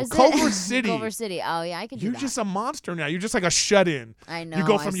 Encinitas, where is Culver it? City. Culver City. Oh, yeah, I can do You're that. just a monster now. You're just like a shut-in. I know. You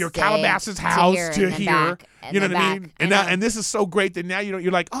go from your Calabasas house to here. Back, you know what I mean? And this is so great that now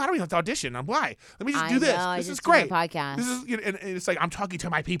you're like, oh, I don't even have to audition. I'm why? Let me just do this. This is great. Podcast. This is and it's like I'm talking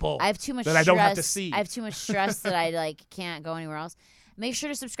to my people. I have too much that stress. I don't have to see. I have too much stress that I can't go anywhere else. Make sure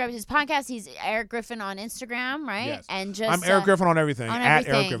to subscribe to his podcast. He's Eric Griffin on Instagram, right? Yes. And just I'm Eric Griffin on everything. At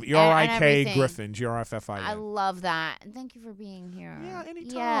Eric Griffin. ERIK Griffin. GRFFIN. I love that. And thank you for being here. Yeah,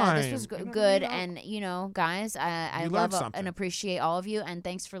 anytime. Yeah, this was good. And, guys, I love something. and appreciate all of you. And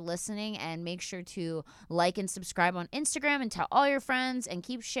thanks for listening. And make sure to like and subscribe on Instagram and tell all your friends and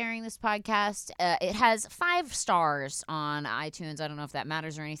keep sharing this podcast. It has 5 stars on iTunes. I don't know if that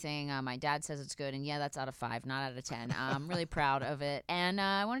matters or anything. My dad says it's good. And, yeah, that's out of 5, not out of 10. I'm really proud of it. And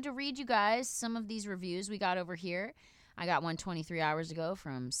I wanted to read you guys some of these reviews we got over here. I got one 23 hours ago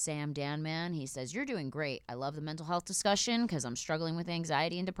from Sam Danman. He says, "You're doing great. I love the mental health discussion because I'm struggling with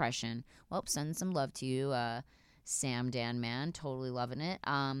anxiety and depression." Well, sending some love to you, Sam Danman. Totally loving it.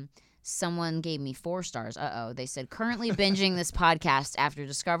 Someone gave me 4 stars. They said, "Currently binging this podcast after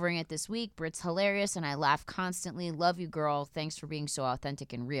discovering it this week. Brit's hilarious and I laugh constantly. Love you, girl. Thanks for being so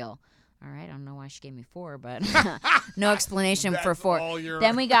authentic and real." All right, I don't know why she gave me 4, but no explanation for 4.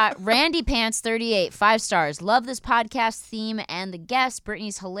 Then we got Randy Pants 38, 5 stars. "Love this podcast theme and the guest.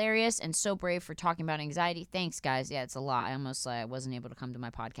 Brittany's hilarious and so brave for talking about anxiety. Thanks, guys." Yeah, it's a lot. I almost wasn't able to come to my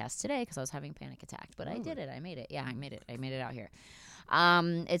podcast today because I was having a panic attack, but I did it. I made it. Yeah, I made it. I made it out here.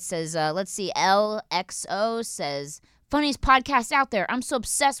 It says, let's see, LXO says, "Funniest podcast out there. I'm so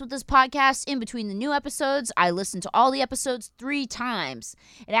obsessed with this podcast. In between the new episodes, I listen to all the episodes 3 times.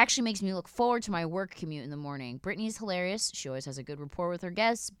 It actually makes me look forward to my work commute in the morning. Brittany's hilarious. She always has a good rapport with her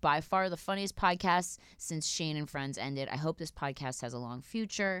guests. By far the funniest podcast since Shane and Friends ended. I hope this podcast has a long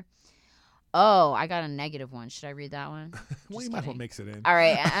future." Oh, I got a -1. Should I read that one? Well, you might as well mix it in. All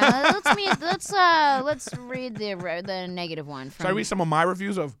right, let's read the -1. Should I read some of my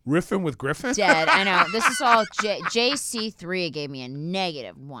reviews of Riffin with Griffin? Dead. I know. This is all JC3 gave me a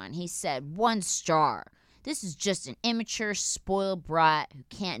 -1. He said 1 star. This is just an immature, spoiled brat who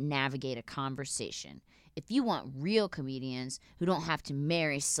can't navigate a conversation. If you want real comedians who don't have to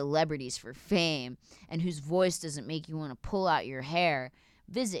marry celebrities for fame and whose voice doesn't make you want to pull out your hair,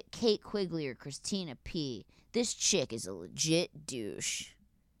 visit Kate Quigley or Christina P. This chick is a legit douche.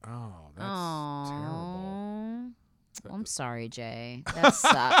 Oh, that's terrible. Well, I'm sorry, Jay. That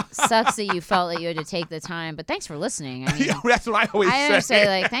sucks that you felt that you had to take the time, but thanks for listening. I mean, Yeah, that's what I always say. I always say,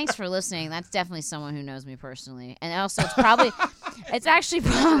 like, thanks for listening. That's definitely someone who knows me personally. And also, it's actually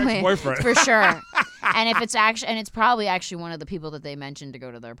probably Ex-boyfriend. for sure. And it's probably actually one of the people that they mentioned to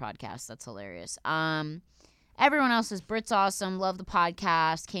go to their podcast. That's hilarious. Everyone else is Brit's awesome. Love the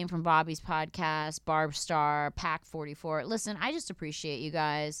podcast. Came from Bobby's podcast. Barb Star. Pack 44. Listen, I just appreciate you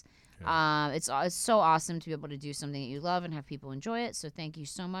guys. Yeah. It's so awesome to be able to do something that you love and have people enjoy it. So thank you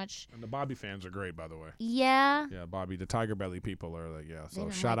so much. And the Bobby fans are great, by the way. Yeah. Yeah, Bobby. The Tiger Belly people are like, yeah. So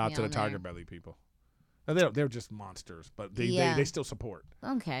didn't shout like out me to the on Tiger there. Belly people. No, they're just monsters, but they still support.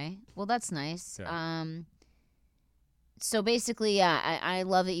 Okay. Well, that's nice. Yeah. So basically, yeah, I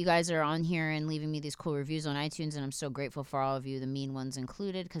love that you guys are on here and leaving me these cool reviews on iTunes, and I'm so grateful for all of you, the mean ones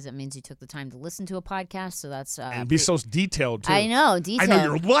included, because it means you took the time to listen to a podcast. So that's and be so detailed too. I know, detailed. I know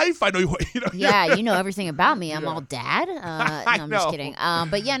your life. I know you. Yeah, you know everything about me. I'm all dad. No, I'm know. just kidding.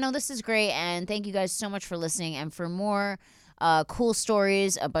 But yeah, no, this is great, and thank you guys so much for listening. And for more cool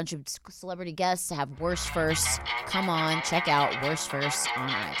stories, a bunch of celebrity guests to have Worst Firsts, come on, check out Worst Firsts on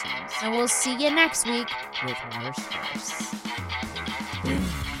iTunes. And we'll see you next week with Worst Firsts.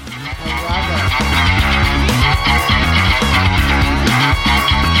 I love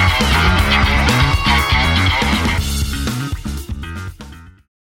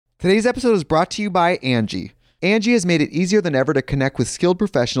it. Today's episode is brought to you by Angie. Angie has made it easier than ever to connect with skilled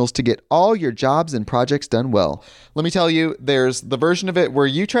professionals to get all your jobs and projects done well. Let me tell you, there's the version of it where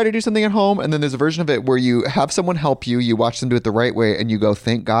you try to do something at home, and then there's a version of it where you have someone help you, you watch them do it the right way, and you go,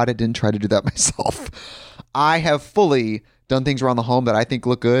 thank God I didn't try to do that myself. I have fully done things around the home that I think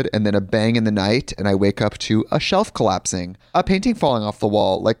look good, and then a bang in the night, and I wake up to a shelf collapsing, a painting falling off the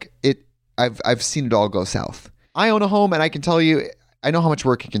wall. I've seen it all go south. I own a home, and I can tell you, I know how much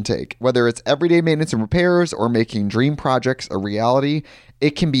work it can take. Whether it's everyday maintenance and repairs or making dream projects a reality,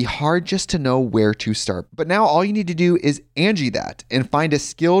 it can be hard just to know where to start. But now all you need to do is Angie that and find a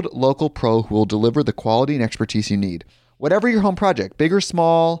skilled local pro who will deliver the quality and expertise you need. Whatever your home project, big or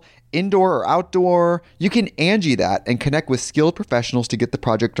small, indoor or outdoor, you can Angie that and connect with skilled professionals to get the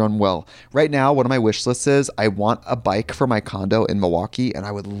project done well. Right now, one of my wish lists is I want a bike for my condo in Milwaukee, and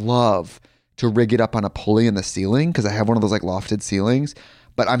I would love to rig it up on a pulley in the ceiling because I have one of those like lofted ceilings,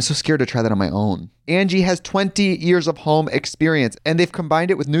 but I'm so scared to try that on my own. Angie has 20 years of home experience, and they've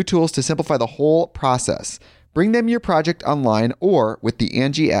combined it with new tools to simplify the whole process. Bring them your project online or with the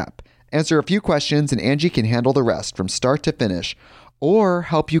Angie app. Answer a few questions and Angie can handle the rest from start to finish, or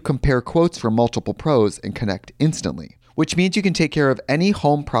help you compare quotes from multiple pros and connect instantly, which means you can take care of any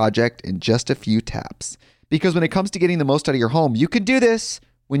home project in just a few taps. Because when it comes to getting the most out of your home, you can do this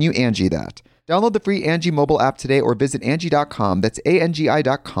when you Angie that. Download the free Angie mobile app today or visit Angie.com. That's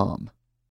ANGI.com.